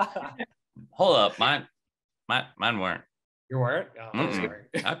 So. Hold up, mine weren't. You weren't? Oh, sorry.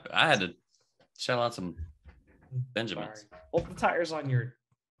 I had to shell out some Benjamins. Sorry. Well, the tires on your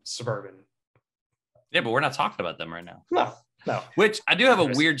Suburban. Yeah, but we're not talking about them right now. No. Which I do have a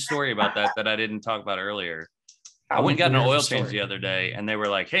weird story about that I didn't talk about earlier. I went and got an oil change the other day, and they were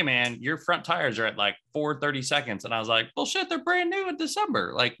like, "Hey, man, your front tires are at like 430 seconds." And I was like, "Bullshit, they're brand new in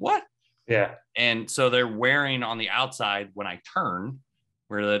December." Like, what? Yeah. And so they're wearing on the outside when I turn,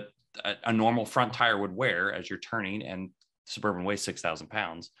 where a normal front tire would wear as you're turning, and Suburban weighs 6,000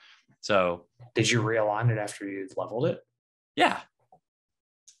 pounds. So did you realign it after you leveled it? Yeah.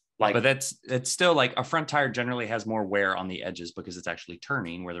 But it's still like a front tire generally has more wear on the edges because it's actually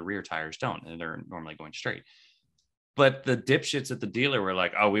turning, where the rear tires don't, and they're normally going straight. But the dipshits at the dealer were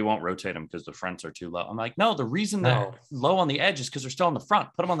like, "Oh, we won't rotate them because the fronts are too low." I'm like, "No, the reason they're low on the edge is because they're still on the front.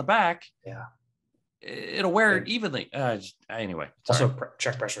 Put them on the back. Yeah, it'll wear it evenly." Anyway, also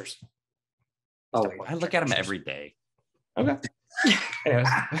check pressures. Oh, wait. I look at them every day. Okay. Anyways.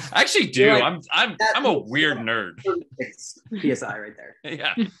 I actually do. Like, I'm a weird nerd. PSI right there.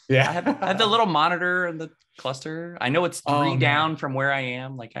 Yeah. I have the little monitor and the cluster. I know it's 3 down from where I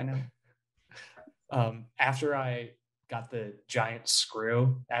am. Like, I know. After I got the giant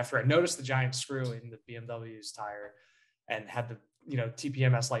screw, after I noticed the giant screw in the BMW's tire and had the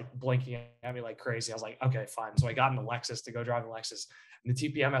TPMS light blinking at me like crazy, I was like, okay, fine. So I got in the Lexus to go drive the Lexus, and the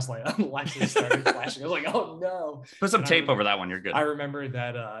TPMS light on the Lexus started flashing. I was like, oh no. Put some tape over that one. You're good. I remember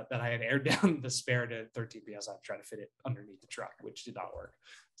that I had aired down the spare to 13 PSI to try to fit it underneath the truck, which did not work.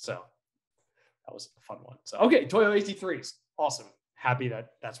 So that was a fun one. So okay, Toyo AT3s, awesome. Happy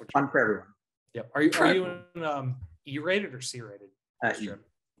that's what you're fun for everyone. Yep. Are you in E-rated or C-rated? E.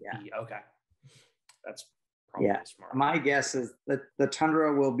 Yeah. E, okay. That's probably smart. My guess is that the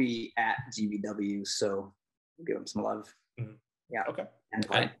Tundra will be at GVW, so we'll give them some love. Mm-hmm. Yeah. Okay.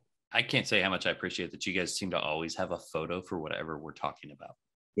 And I can't say how much I appreciate that you guys seem to always have a photo for whatever we're talking about.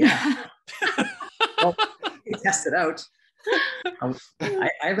 Yeah. Well, you test it out. I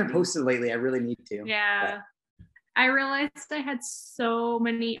haven't posted lately. I really need to. Yeah. I realized I had so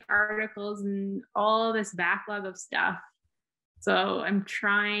many articles and all this backlog of stuff. So I'm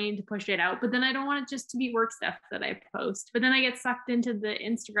trying to push it out, but then I don't want it just to be work stuff that I post. But then I get sucked into the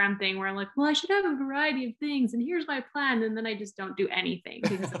Instagram thing where I'm like, well, I should have a variety of things, and here's my plan, and then I just don't do anything.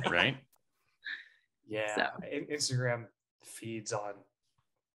 Right? Yeah. So. Instagram feeds on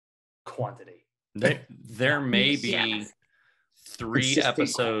quantity. There may be 3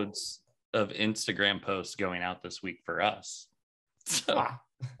 episodes of Instagram posts going out this week for us. So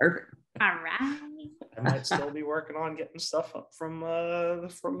perfect. All right. I might still be working on getting stuff up from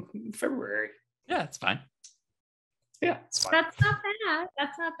February. Yeah, it's fine. Yeah, it's fine. That's not bad.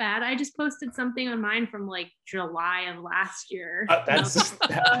 That's not bad. I just posted something on mine from like July of last year. That's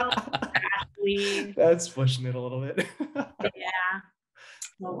pushing it a little bit. Yeah.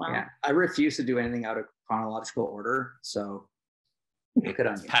 Oh, well. Yeah. I refuse to do anything out of chronological order, so look it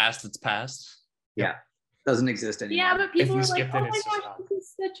on you. It's past. Yeah. Doesn't exist anymore. Yeah, but people are like, it, oh my gosh, this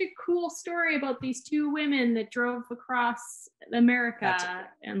is such a cool story about these 2 women that drove across America.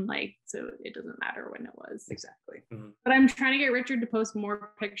 And like, so it doesn't matter when it was. Exactly. Mm-hmm. But I'm trying to get Richard to post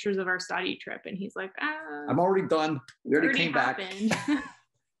more pictures of our Saudi trip. And he's like, I'm already done. We already came back.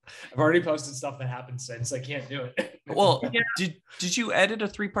 I've already posted stuff that happened since. I can't do it. Well, did you edit a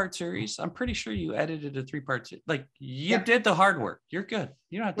 3-part series? I'm pretty sure you edited a 3-part. Like you did the hard work. You're good.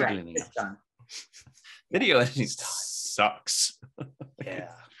 You don't have to do anything else. Done. Video editing sucks.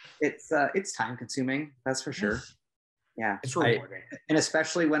 Yeah. It's time consuming. That's for sure. Yeah. It's rewarding. And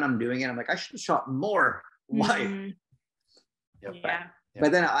especially when I'm doing it, I'm like, I should have shot more. Why? Mm-hmm. Yep. Yeah.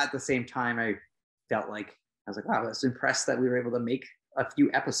 But then at the same time, I felt like, I was like, wow, I was impressed that we were able to make a few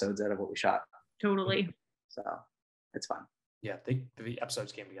episodes out of what we shot. Totally. So it's fun. Yeah, the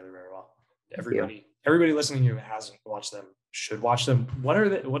episodes came together very well. Everybody listening who hasn't watched them should watch them. What are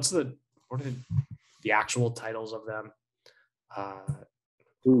the actual titles of them?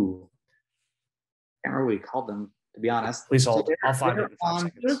 Ooh, can't remember what we called them, to be honest. Please hold. I'll find it in 5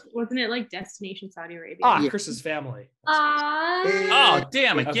 seconds. Wasn't it like Destination Saudi Arabia? Chris's Family. Oh,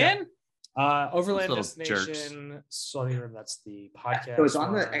 damn, again? Overland Destination Saudi Arabia. That's the podcast. So it's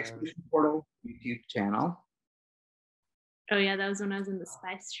on the Expedition Portal YouTube channel. Oh yeah, that was when I was in the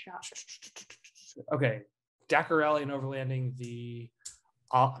spice shop. Okay, Dakar Rally and Overlanding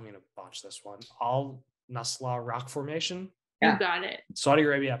I'm going to botch this one. Al Nasla Rock Formation. You got it. Saudi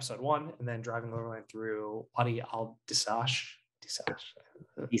Arabia episode 1, and then driving overland through Wadi Al Disash.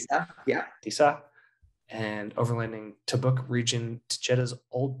 Disa. And overlanding Tabuk region to Jeddah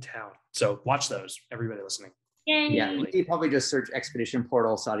Old Town. So watch those, everybody listening. Yay. Yeah, you probably just search Expedition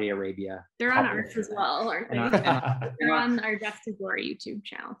Portal Saudi Arabia. They're on ours as well, aren't they? They're on our Death to Glory YouTube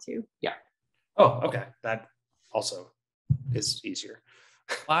channel too. Yeah. Oh, okay. That also is easier.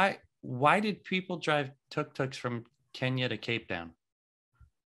 Why did people drive tuk-tuks from Kenya to Cape Town?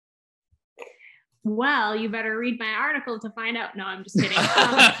 Well, you better read my article to find out. No, I'm just kidding.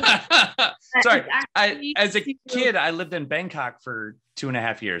 Sorry, as a kid, I lived in Bangkok for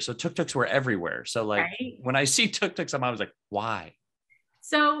 2.5 years, so tuk-tuks were everywhere. So like when I see tuk-tuks, I'm always like, why?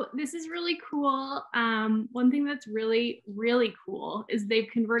 So this is really cool. One thing that's really, really cool is they've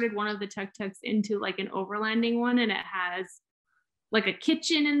converted one of the tuk-tuks into like an overlanding one, and it has like a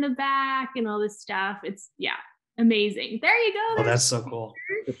kitchen in the back and all this stuff. It's amazing. There you go. Oh, that's so cool.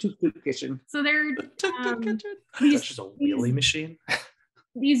 The tuk-tuk kitchen. So they're that's just a wheelie machine.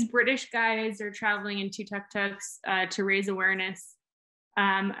 These British guys are traveling in 2 tuk-tuks to raise awareness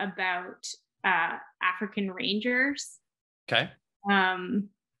about African rangers. Okay.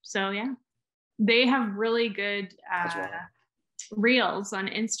 So yeah, they have really good reels on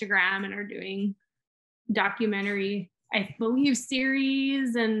Instagram and are doing documentary, I believe,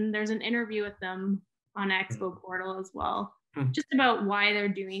 series, and there's an interview with them on Expo Portal as well, just about why they're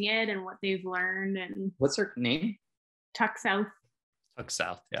doing it and what they've learned. And what's her name? Tuck South. Tuck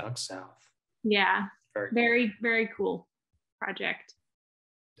South. Yeah. Tuck South. Yeah. Very cool. Very cool project.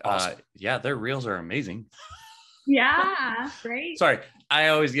 Awesome. Yeah, their reels are amazing. Yeah, right. Sorry, I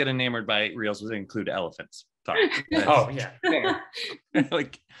always get enamored by reels that include elephants. Sorry. Oh yeah.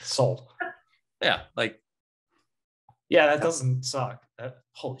 Like sold. Yeah, like. Yeah, that doesn't suck.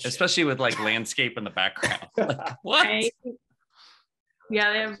 Holy shit. Especially with like landscape in the background. Like, what? Right?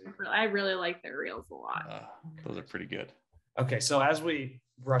 Yeah, I really like their reels a lot. Those are pretty good. Okay, so as we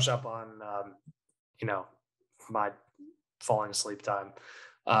brush up on, my falling asleep time.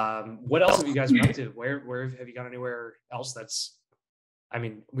 What else have you guys been up to? Where have you gone anywhere else? I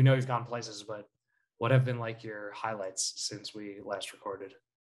mean, we know you've gone places, but what have been like your highlights since we last recorded?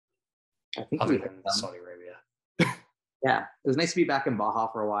 I think other than Saudi Arabia. Yeah, it was nice to be back in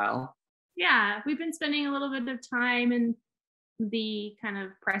Baja for a while. Yeah, we've been spending a little bit of time in the kind of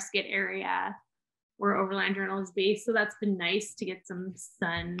Prescott area where Overland Journal is based. So that's been nice to get some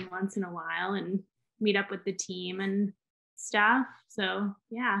sun once in a while and meet up with the team and stuff. So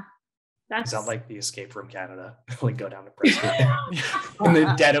yeah, that's not like the Escape from Canada. Like go down to Prescott in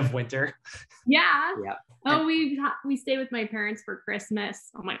the dead of winter. Yeah. Yeah. Oh, we stay with my parents for Christmas.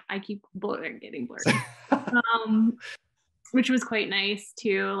 Oh my, I keep getting blurred. Which was quite nice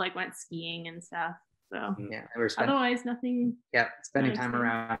too. Like went skiing and stuff. So yeah, otherwise nothing. Yeah, spending time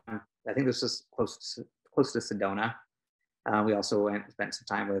around. I think this was close to Sedona. We also spent some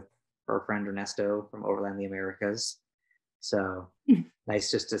time with our friend Ernesto from Overland the Americas. So nice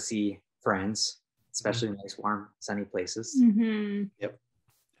just to see friends, especially in nice, warm, sunny places. Mm-hmm. Yep.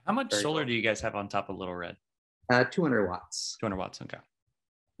 How much solar do you guys have on top of Little Red? 200 watts. 200 watts. Okay.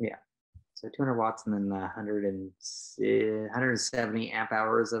 Yeah. So 200 watts and then 170 amp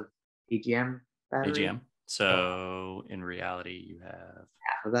hours of AGM battery. AGM. So in reality, you have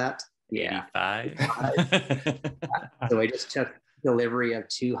half of that. 85. So I just took delivery of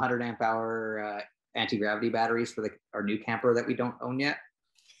 200 amp hour anti-gravity batteries for our new camper that we don't own yet.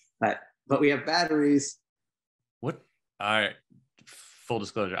 But we have batteries. What? All right. Full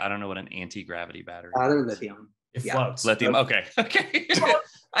disclosure, I don't know what an anti-gravity battery is. They're lithium. It floats. Lithium. Okay.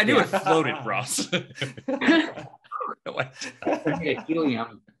 I knew it floated, Ross.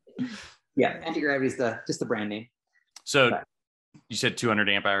 Helium. Yeah, anti-gravity is just the brand name. So you said 200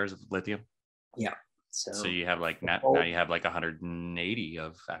 amp hours of lithium? Yeah. So you have like now you have like 180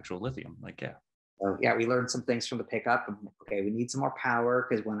 of actual lithium. Like, yeah. So yeah, we learned some things from the pickup. Okay, we need some more power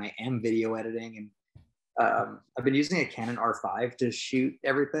because when I am video editing and I've been using a Canon R5 to shoot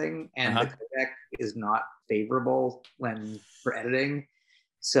everything, and the codec is not favorable for editing.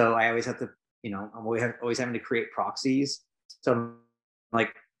 So I always have to, I'm always having to create proxies. So I'm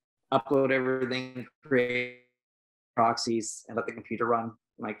like upload everything, create proxies, and let the computer run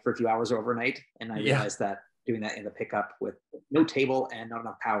like for a few hours overnight. And I realized that doing that in the pickup with no table and not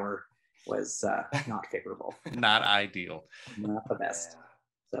enough power was not favorable. Not ideal. Not the best.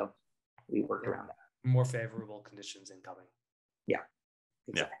 So we worked around that. More favorable conditions incoming. Yeah,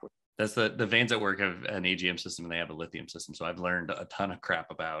 exactly. Yeah. That's the vans at work have an AGM system and they have a lithium system. So I've learned a ton of crap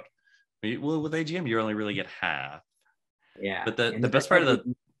about. Well, with AGM, you only really get half. Yeah. But the best part of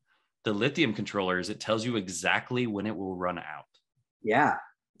the lithium controller is it tells you exactly when it will run out. Yeah.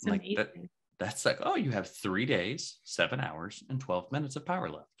 It's like that's like, oh, you have 3 days, 7 hours, and 12 minutes of power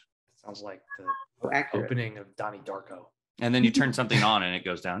left. Sounds like the opening of Donnie Darko. And then you turn something on and it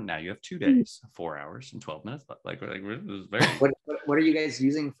goes down. Now you have 2 days, 4 hours, and 12 minutes left. Like it was very. What are you guys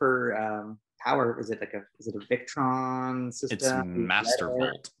using for power? Is it a Victron system? It's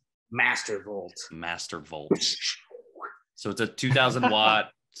Master Volt. So it's a 2,000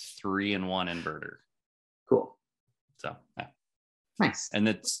 watt 3-in-1 inverter. Cool. So yeah. Nice. And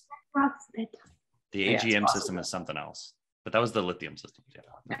it's the AGM system is something else, but that was the lithium system. Yeah.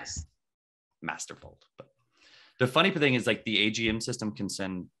 Nice. Master Volt. But the funny thing is, like, the AGM system can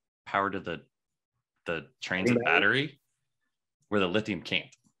send power to the transit battery where the lithium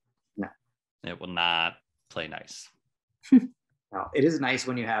can't. No. It will not play nice. No, it is nice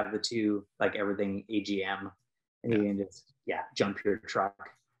when you have the two, like everything AGM, and you can just jumpstart your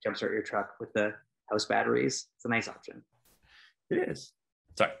truck with the house batteries. It's a nice option. It is.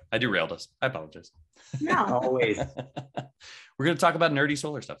 Sorry, I derailed us. I apologize. No. Always. We're going to talk about nerdy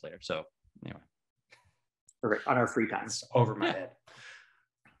solar stuff later. So anyway. Perfect. On our free time. It's over my head.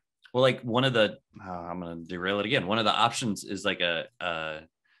 Well, like one of the, I'm going to derail it again. One of the options is like God,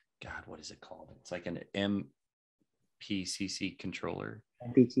 what is it called? It's like an MPCC controller.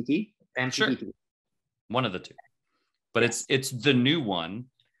 MPTT? Sure. One of the two. But it's the new one.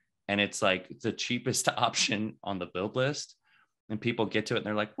 And it's like the cheapest option on the build list. And people get to it and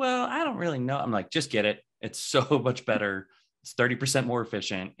they're like, well, I don't really know. I'm like, just get it. It's so much better. It's 30% more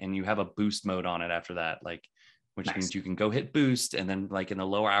efficient. And you have a boost mode on it after that, like, which means you can go hit boost. And then like in the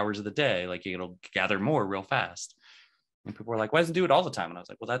lower hours of the day, like it'll gather more real fast. And people were like, why doesn't it do it all the time? And I was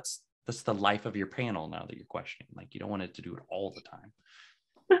like, well, that's the life of your panel now that you're questioning. Like, you don't want it to do it all the time.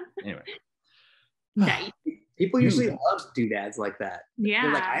 Anyway. Nice. People usually love doodads like that. Yeah.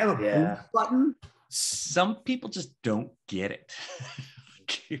 They're like, I have a boost button. Some people just don't get it.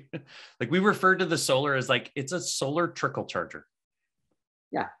 Like, we refer to the solar as like, it's a solar trickle charger.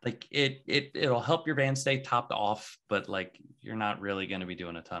 Yeah. Like it'll help your van stay topped off, but like you're not really going to be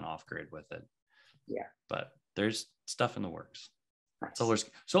doing a ton off grid with it. Yeah. But there's stuff in the works. Nice.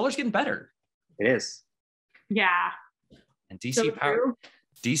 Solar's getting better. It is. Yeah. And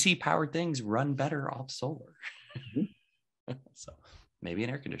DC powered things run better off solar. Mm-hmm. So maybe an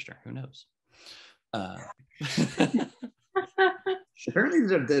air conditioner, who knows? Apparently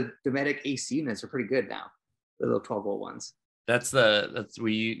the Dometic AC units are pretty good now. The little 12-volt ones.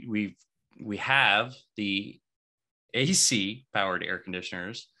 We have the AC powered air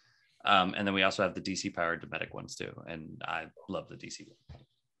conditioners. And then we also have the DC powered Dometic ones too. And I love the DC one.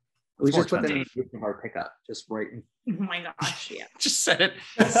 We just put them in our pickup, just right in. Oh my gosh, yeah. Just set it.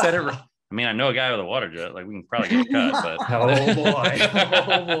 I mean, I know a guy with a water jet. Like we can probably get a cut, but oh boy. I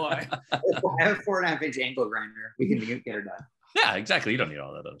have a 4.5-inch angle grinder. We can get her done. Yeah, exactly. You don't need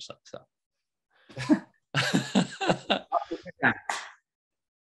all that other stuff. So.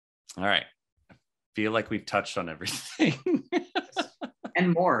 All right. I feel like we've touched on everything.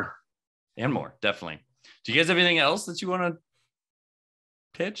 And more. And more, definitely. Do you guys have anything else that you want to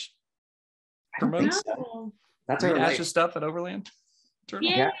pitch? I don't think so. That's our Ash's stuff at Overland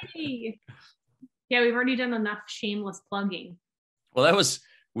Journal. Yay! Yeah, we've already done enough shameless plugging. Well, that was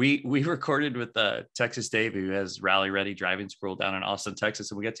we recorded with Texas Dave, who has Rally Ready Driving School down in Austin,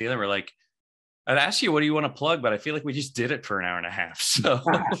 Texas, and we got together. We're like, I'd ask you, what do you want to plug? But I feel like we just did it for an hour and a half. So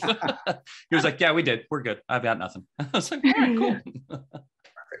he was like, yeah, we did. We're good. I've got nothing. I was like, all right, cool.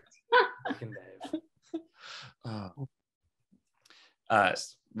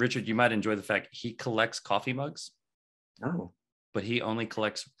 Richard, you might enjoy the fact he collects coffee mugs. Oh. But he only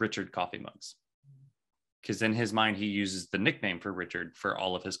collects Richard coffee mugs. Because in his mind, he uses the nickname for Richard for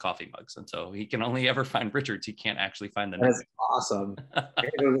all of his coffee mugs. And so he can only ever find Richard's. He can't actually find the nickname. That's awesome. I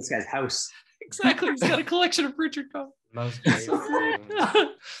gotta go to this guy's house. Exactly. He's got a collection of Richard coffee. Most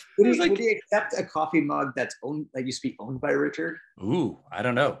Would he accept a coffee mug that's owned, that used to be owned by Richard? Ooh, I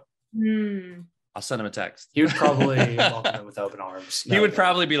don't know. Hmm. I'll send him a text. He would probably welcome it with open arms. He would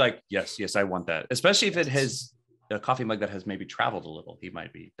probably be like, yes, I want that. Especially if it has a coffee mug that has maybe traveled a little. He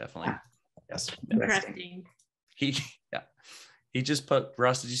might be definitely. Yes. Interesting. He just put,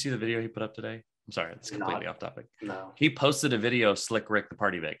 Ross, did you see the video he put up today? I'm sorry, it's completely off topic. No. He posted a video of Slick Rick the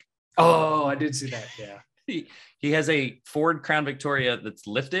Party Vic. Oh, I did see that. Yeah. He has a Ford Crown Victoria that's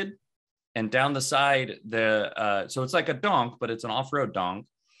lifted, and down the side, so it's like a donk, but it's an off-road donk.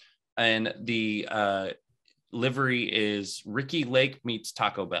 And the livery is Ricky Lake meets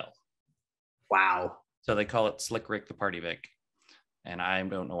Taco Bell. Wow. So they call it Slick Rick the Party Vic. And I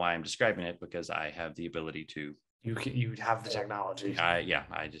don't know why I'm describing it, because I have the ability to. You have the technology. I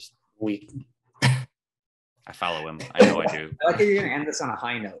follow him. I know I do. I like how you're going to end this on a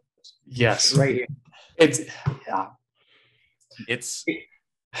high note. Yes. Right here. It's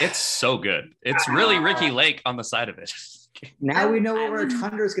so good. It's really Ricky Lake on the side of it. Now we know where our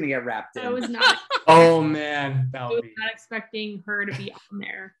Tundra is going to get wrapped in. I was not. Oh man, I was not expecting her to be on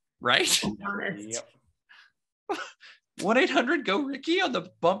there. Right? To be honest. Yep. 1-800-GO-RICKY on the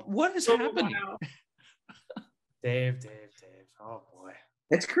bump. What is happening? Wow. Dave. Oh boy.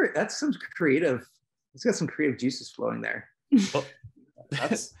 That's some creative. It's got some creative juices flowing there. Well,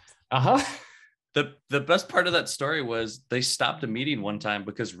 that's The best part of that story was they stopped a meeting one time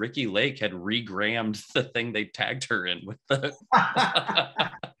because Ricky Lake had regrammed the thing they tagged her in with the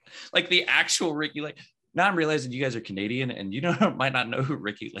like the actual Ricky Lake. Now I'm realizing you guys are Canadian and you might not know who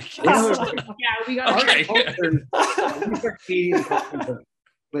Ricky Lake is. Yeah, we got okay. Canadian culture,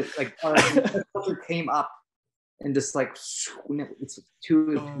 but like our culture came up and just like it's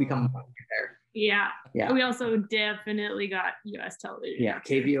to become there. Yeah. We also definitely got US television. Yeah,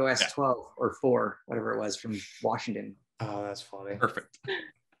 KVOS 12 or 4, whatever it was, from Washington. Oh, that's funny. Perfect.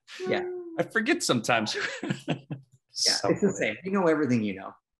 Yeah. I forget sometimes. Yeah, it's the same. You know everything you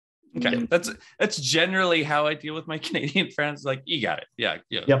know. Okay. That's generally how I deal with my Canadian friends. Like, you got it. Yeah.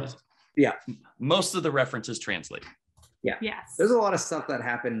 Yep. Yeah. Most of the references translate. Yeah. Yes. There's a lot of stuff that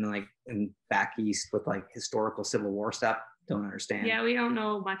happened like in back east with like historical Civil War stuff. Don't understand. Yeah, we don't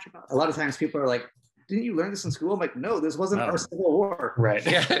know much about a lot of times people are like, didn't you learn this in school? I'm like, no, this wasn't our Civil War. Right.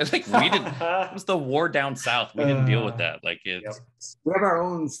 Yeah, like we didn't. It was the war down south. We didn't deal with that. Like it's we have our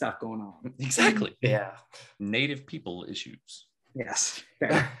own stuff going on. Exactly. Yeah. Native people issues. Yes.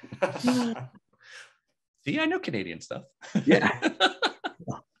 Fair. See, I know Canadian stuff. Yeah.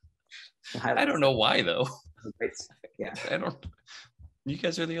 I don't know why though. Yeah. I don't. You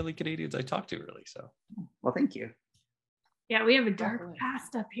guys are the only Canadians I talk to, really. So. Well, thank you. Yeah, we have a dark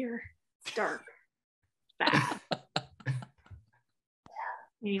past up here. It's dark. Bad.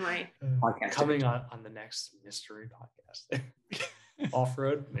 Anyway. Coming on the next mystery podcast.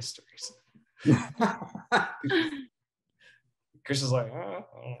 Off-road mysteries. Chris is like,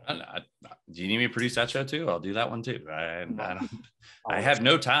 do you need me to produce that show too? I'll do that one too. I have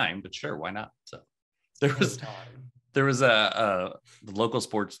no time, but sure, why not? So there was a local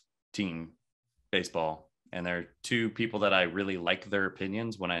sports team, baseball, and there are two people that I really like their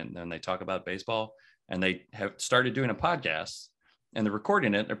opinions when they talk about baseball, and they have started doing a podcast, and they're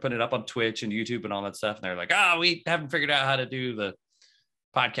recording it. They're putting it up on Twitch and YouTube and all that stuff. And they're like, we haven't figured out how to do the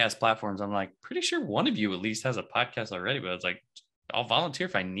podcast platforms. I'm like, pretty sure one of you at least has a podcast already, but it's like, I'll volunteer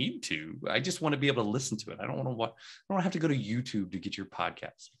if I need to. I just want to be able to listen to it. I don't want to have to go to YouTube to get your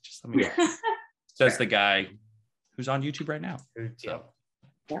podcast. Just let me says the guy who's on YouTube right now. So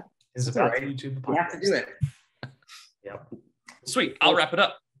is it about YouTube? You have to do it. Yep. Sweet. I'll wrap it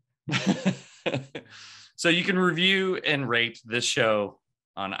up. So you can review and rate this show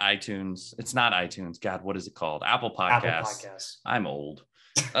on iTunes. It's not iTunes. God, what is it called? Apple Podcasts. I'm old.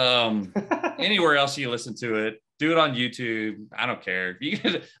 Anywhere else you listen to it, do it on YouTube. I don't care.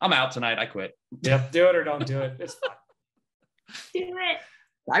 I'm out tonight. I quit. Yep. Do it or don't do it. It's fine. Do it.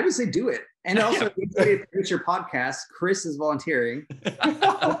 I would say do it. And also, if it's your podcast, Chris is volunteering.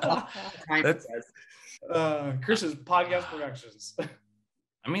 Chris's podcast productions.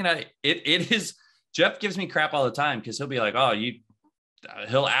 I mean, it is. Jeff gives me crap all the time because he'll be like,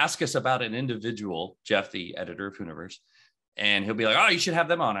 he'll ask us about an individual, Jeff, the editor of Hooniverse, and he'll be like, you should have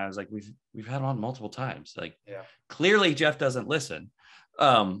them on. I was like, we've had them on multiple times. Like, clearly Jeff doesn't listen.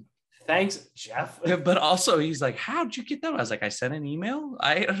 Thanks, Jeff. But also he's like, how'd you get them? I was like, I sent an email.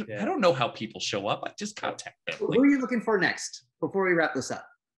 I don't know how people show up. I just contact them. Who are you looking for next before we wrap this up?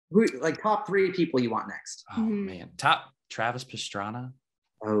 Who, like, top 3 people you want next? Oh man, top Travis Pastrana.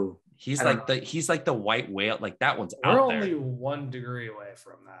 Oh, he's like the white whale. Like that one's We're out there. only 1 degree away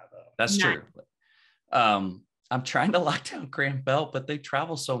from that though. That's true. I'm trying to lock down Graham Bell, but they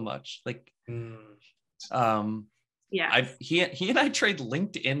travel so much. Like, he and I trade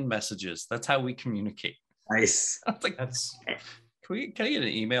LinkedIn messages. That's how we communicate. Nice. I was like, can I get an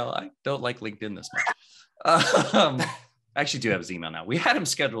email? I don't like LinkedIn this much. I actually do have his email now. We had him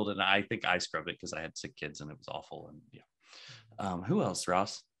scheduled, and I think I scrubbed it because I had sick kids and it was awful. And who else,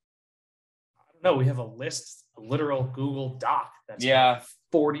 Ross? I don't know. We have a list, a literal Google Doc that's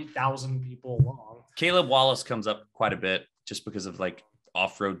 40,000 people long. Caleb Wallace comes up quite a bit just because of like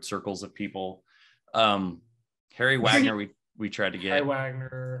off-road circles of people. Harry Wagner, we tried to get. Harry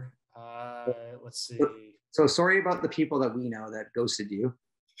Wagner. Let's see. So sorry about the people that we know that ghosted you.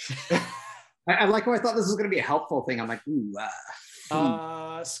 I like how I thought this was going to be a helpful thing. I'm like,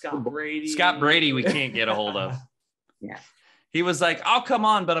 Scott Brady. Scott Brady, we can't get a hold of. Yeah. He was like, I'll come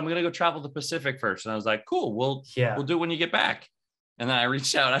on, but I'm going to go travel the Pacific first. And I was like, cool, we'll do it when you get back. And then I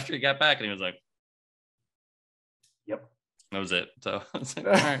reached out after he got back and he was like, yep. That was it. So I was like,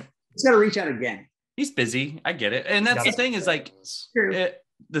 all right. He's got to reach out again. He's busy. I get it. And that's the thing is like,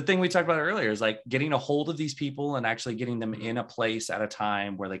 the thing we talked about earlier is like getting a hold of these people and actually getting them in a place at a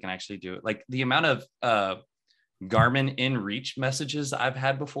time where they can actually do it. Like the amount of Garmin in reach messages I've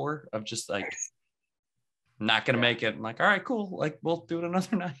had before of just like, not going to make it. I'm like, all right, cool. Like we'll do it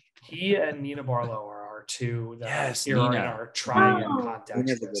another night. He and Nina Barlow are our two that here Nina. in our trying in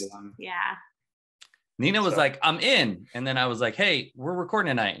contact. Yeah. Nina was like, I'm in. And then I was like, hey, we're recording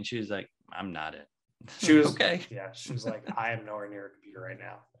tonight. And she was like, I'm not in. She was okay. Yeah. She was like, I am nowhere near a computer right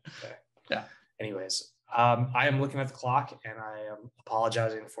now. Okay. Yeah. Anyways, I am looking at the clock and I am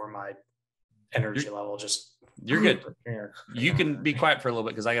apologizing for my energy level. You're good. You can be quiet for a little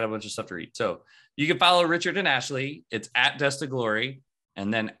bit because I got a bunch of stuff to read. So you can follow Richard and Ashley. It's at Desta Glory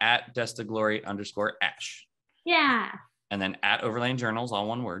and then at Desta Glory _Ash. Yeah. And then at Overland Journals, all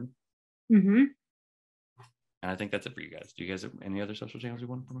one word. Mm-hmm. And I think that's it for you guys. Do you guys have any other social channels you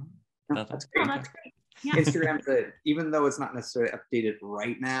want to promote? No, that's great. Oh, that's great. Yeah. Instagram's even though it's not necessarily updated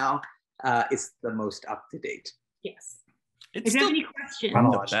right now, it's the most up to date. Yes. It's if you still have any questions,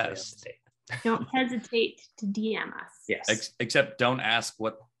 the best. Don't hesitate to DM us. Yes. Except don't ask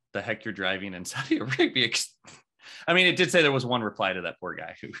what the heck you're driving in Saudi Arabia. I mean, it did say there was one reply to that poor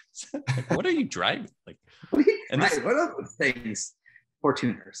guy who said, like, what are you driving? Like, what are those things?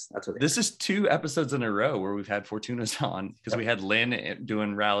 Fortuners. That's what this is 2 episodes in a row where we've had Fortunas on because we had Lynn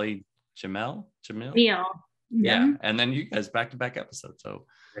doing Rally Jamil. Neil. Yeah. And then you guys back-to-back episodes. So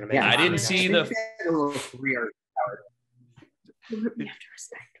I didn't see the 3 hours. We have to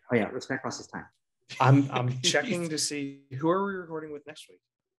respect. Oh yeah, respect process time. I'm checking to see who are we recording with next week.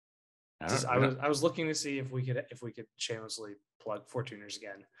 I was looking to see if we could shamelessly plug Fortuners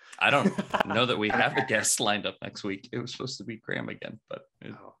again. I don't know that we have a guest lined up next week. It was supposed to be Graham again, but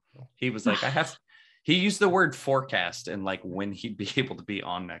he was like, He used the word forecast and like when he'd be able to be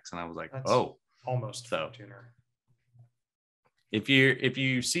on next, and I was like, That's oh, almost so tuner. if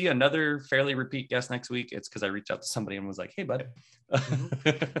you see another fairly repeat guest next week, it's because I reached out to somebody and was like, hey bud,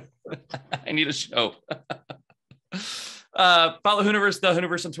 I need a show. Follow Hooniverse, the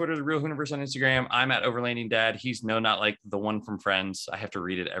Hooniverse on Twitter, the real Hooniverse on Instagram. I'm at Overlanding Dad. He's not like the one from Friends. I have to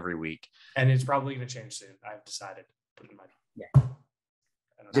read it every week, and it's probably going to change soon. I've decided.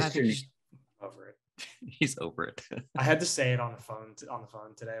 Just over it. He's over it. I had to say it on the phone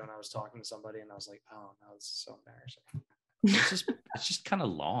today when I was talking to somebody, and I was like, oh no, this is so embarrassing. It's just kind of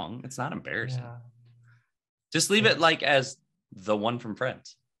long. It's not embarrassing. Yeah. Just leave it like as the one from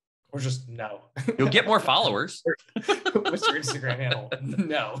Friends. Or just no. You'll get more followers. What's your Instagram handle?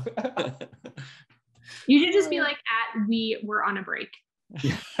 No. You should just be like we're on a break.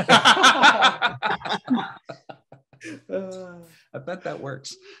 I bet that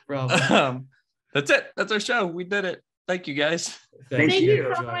works. That's it. That's our show. We did it. Thank you guys. Thank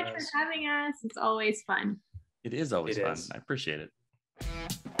you so much for having us. It's always fun. It is always fun. I appreciate it.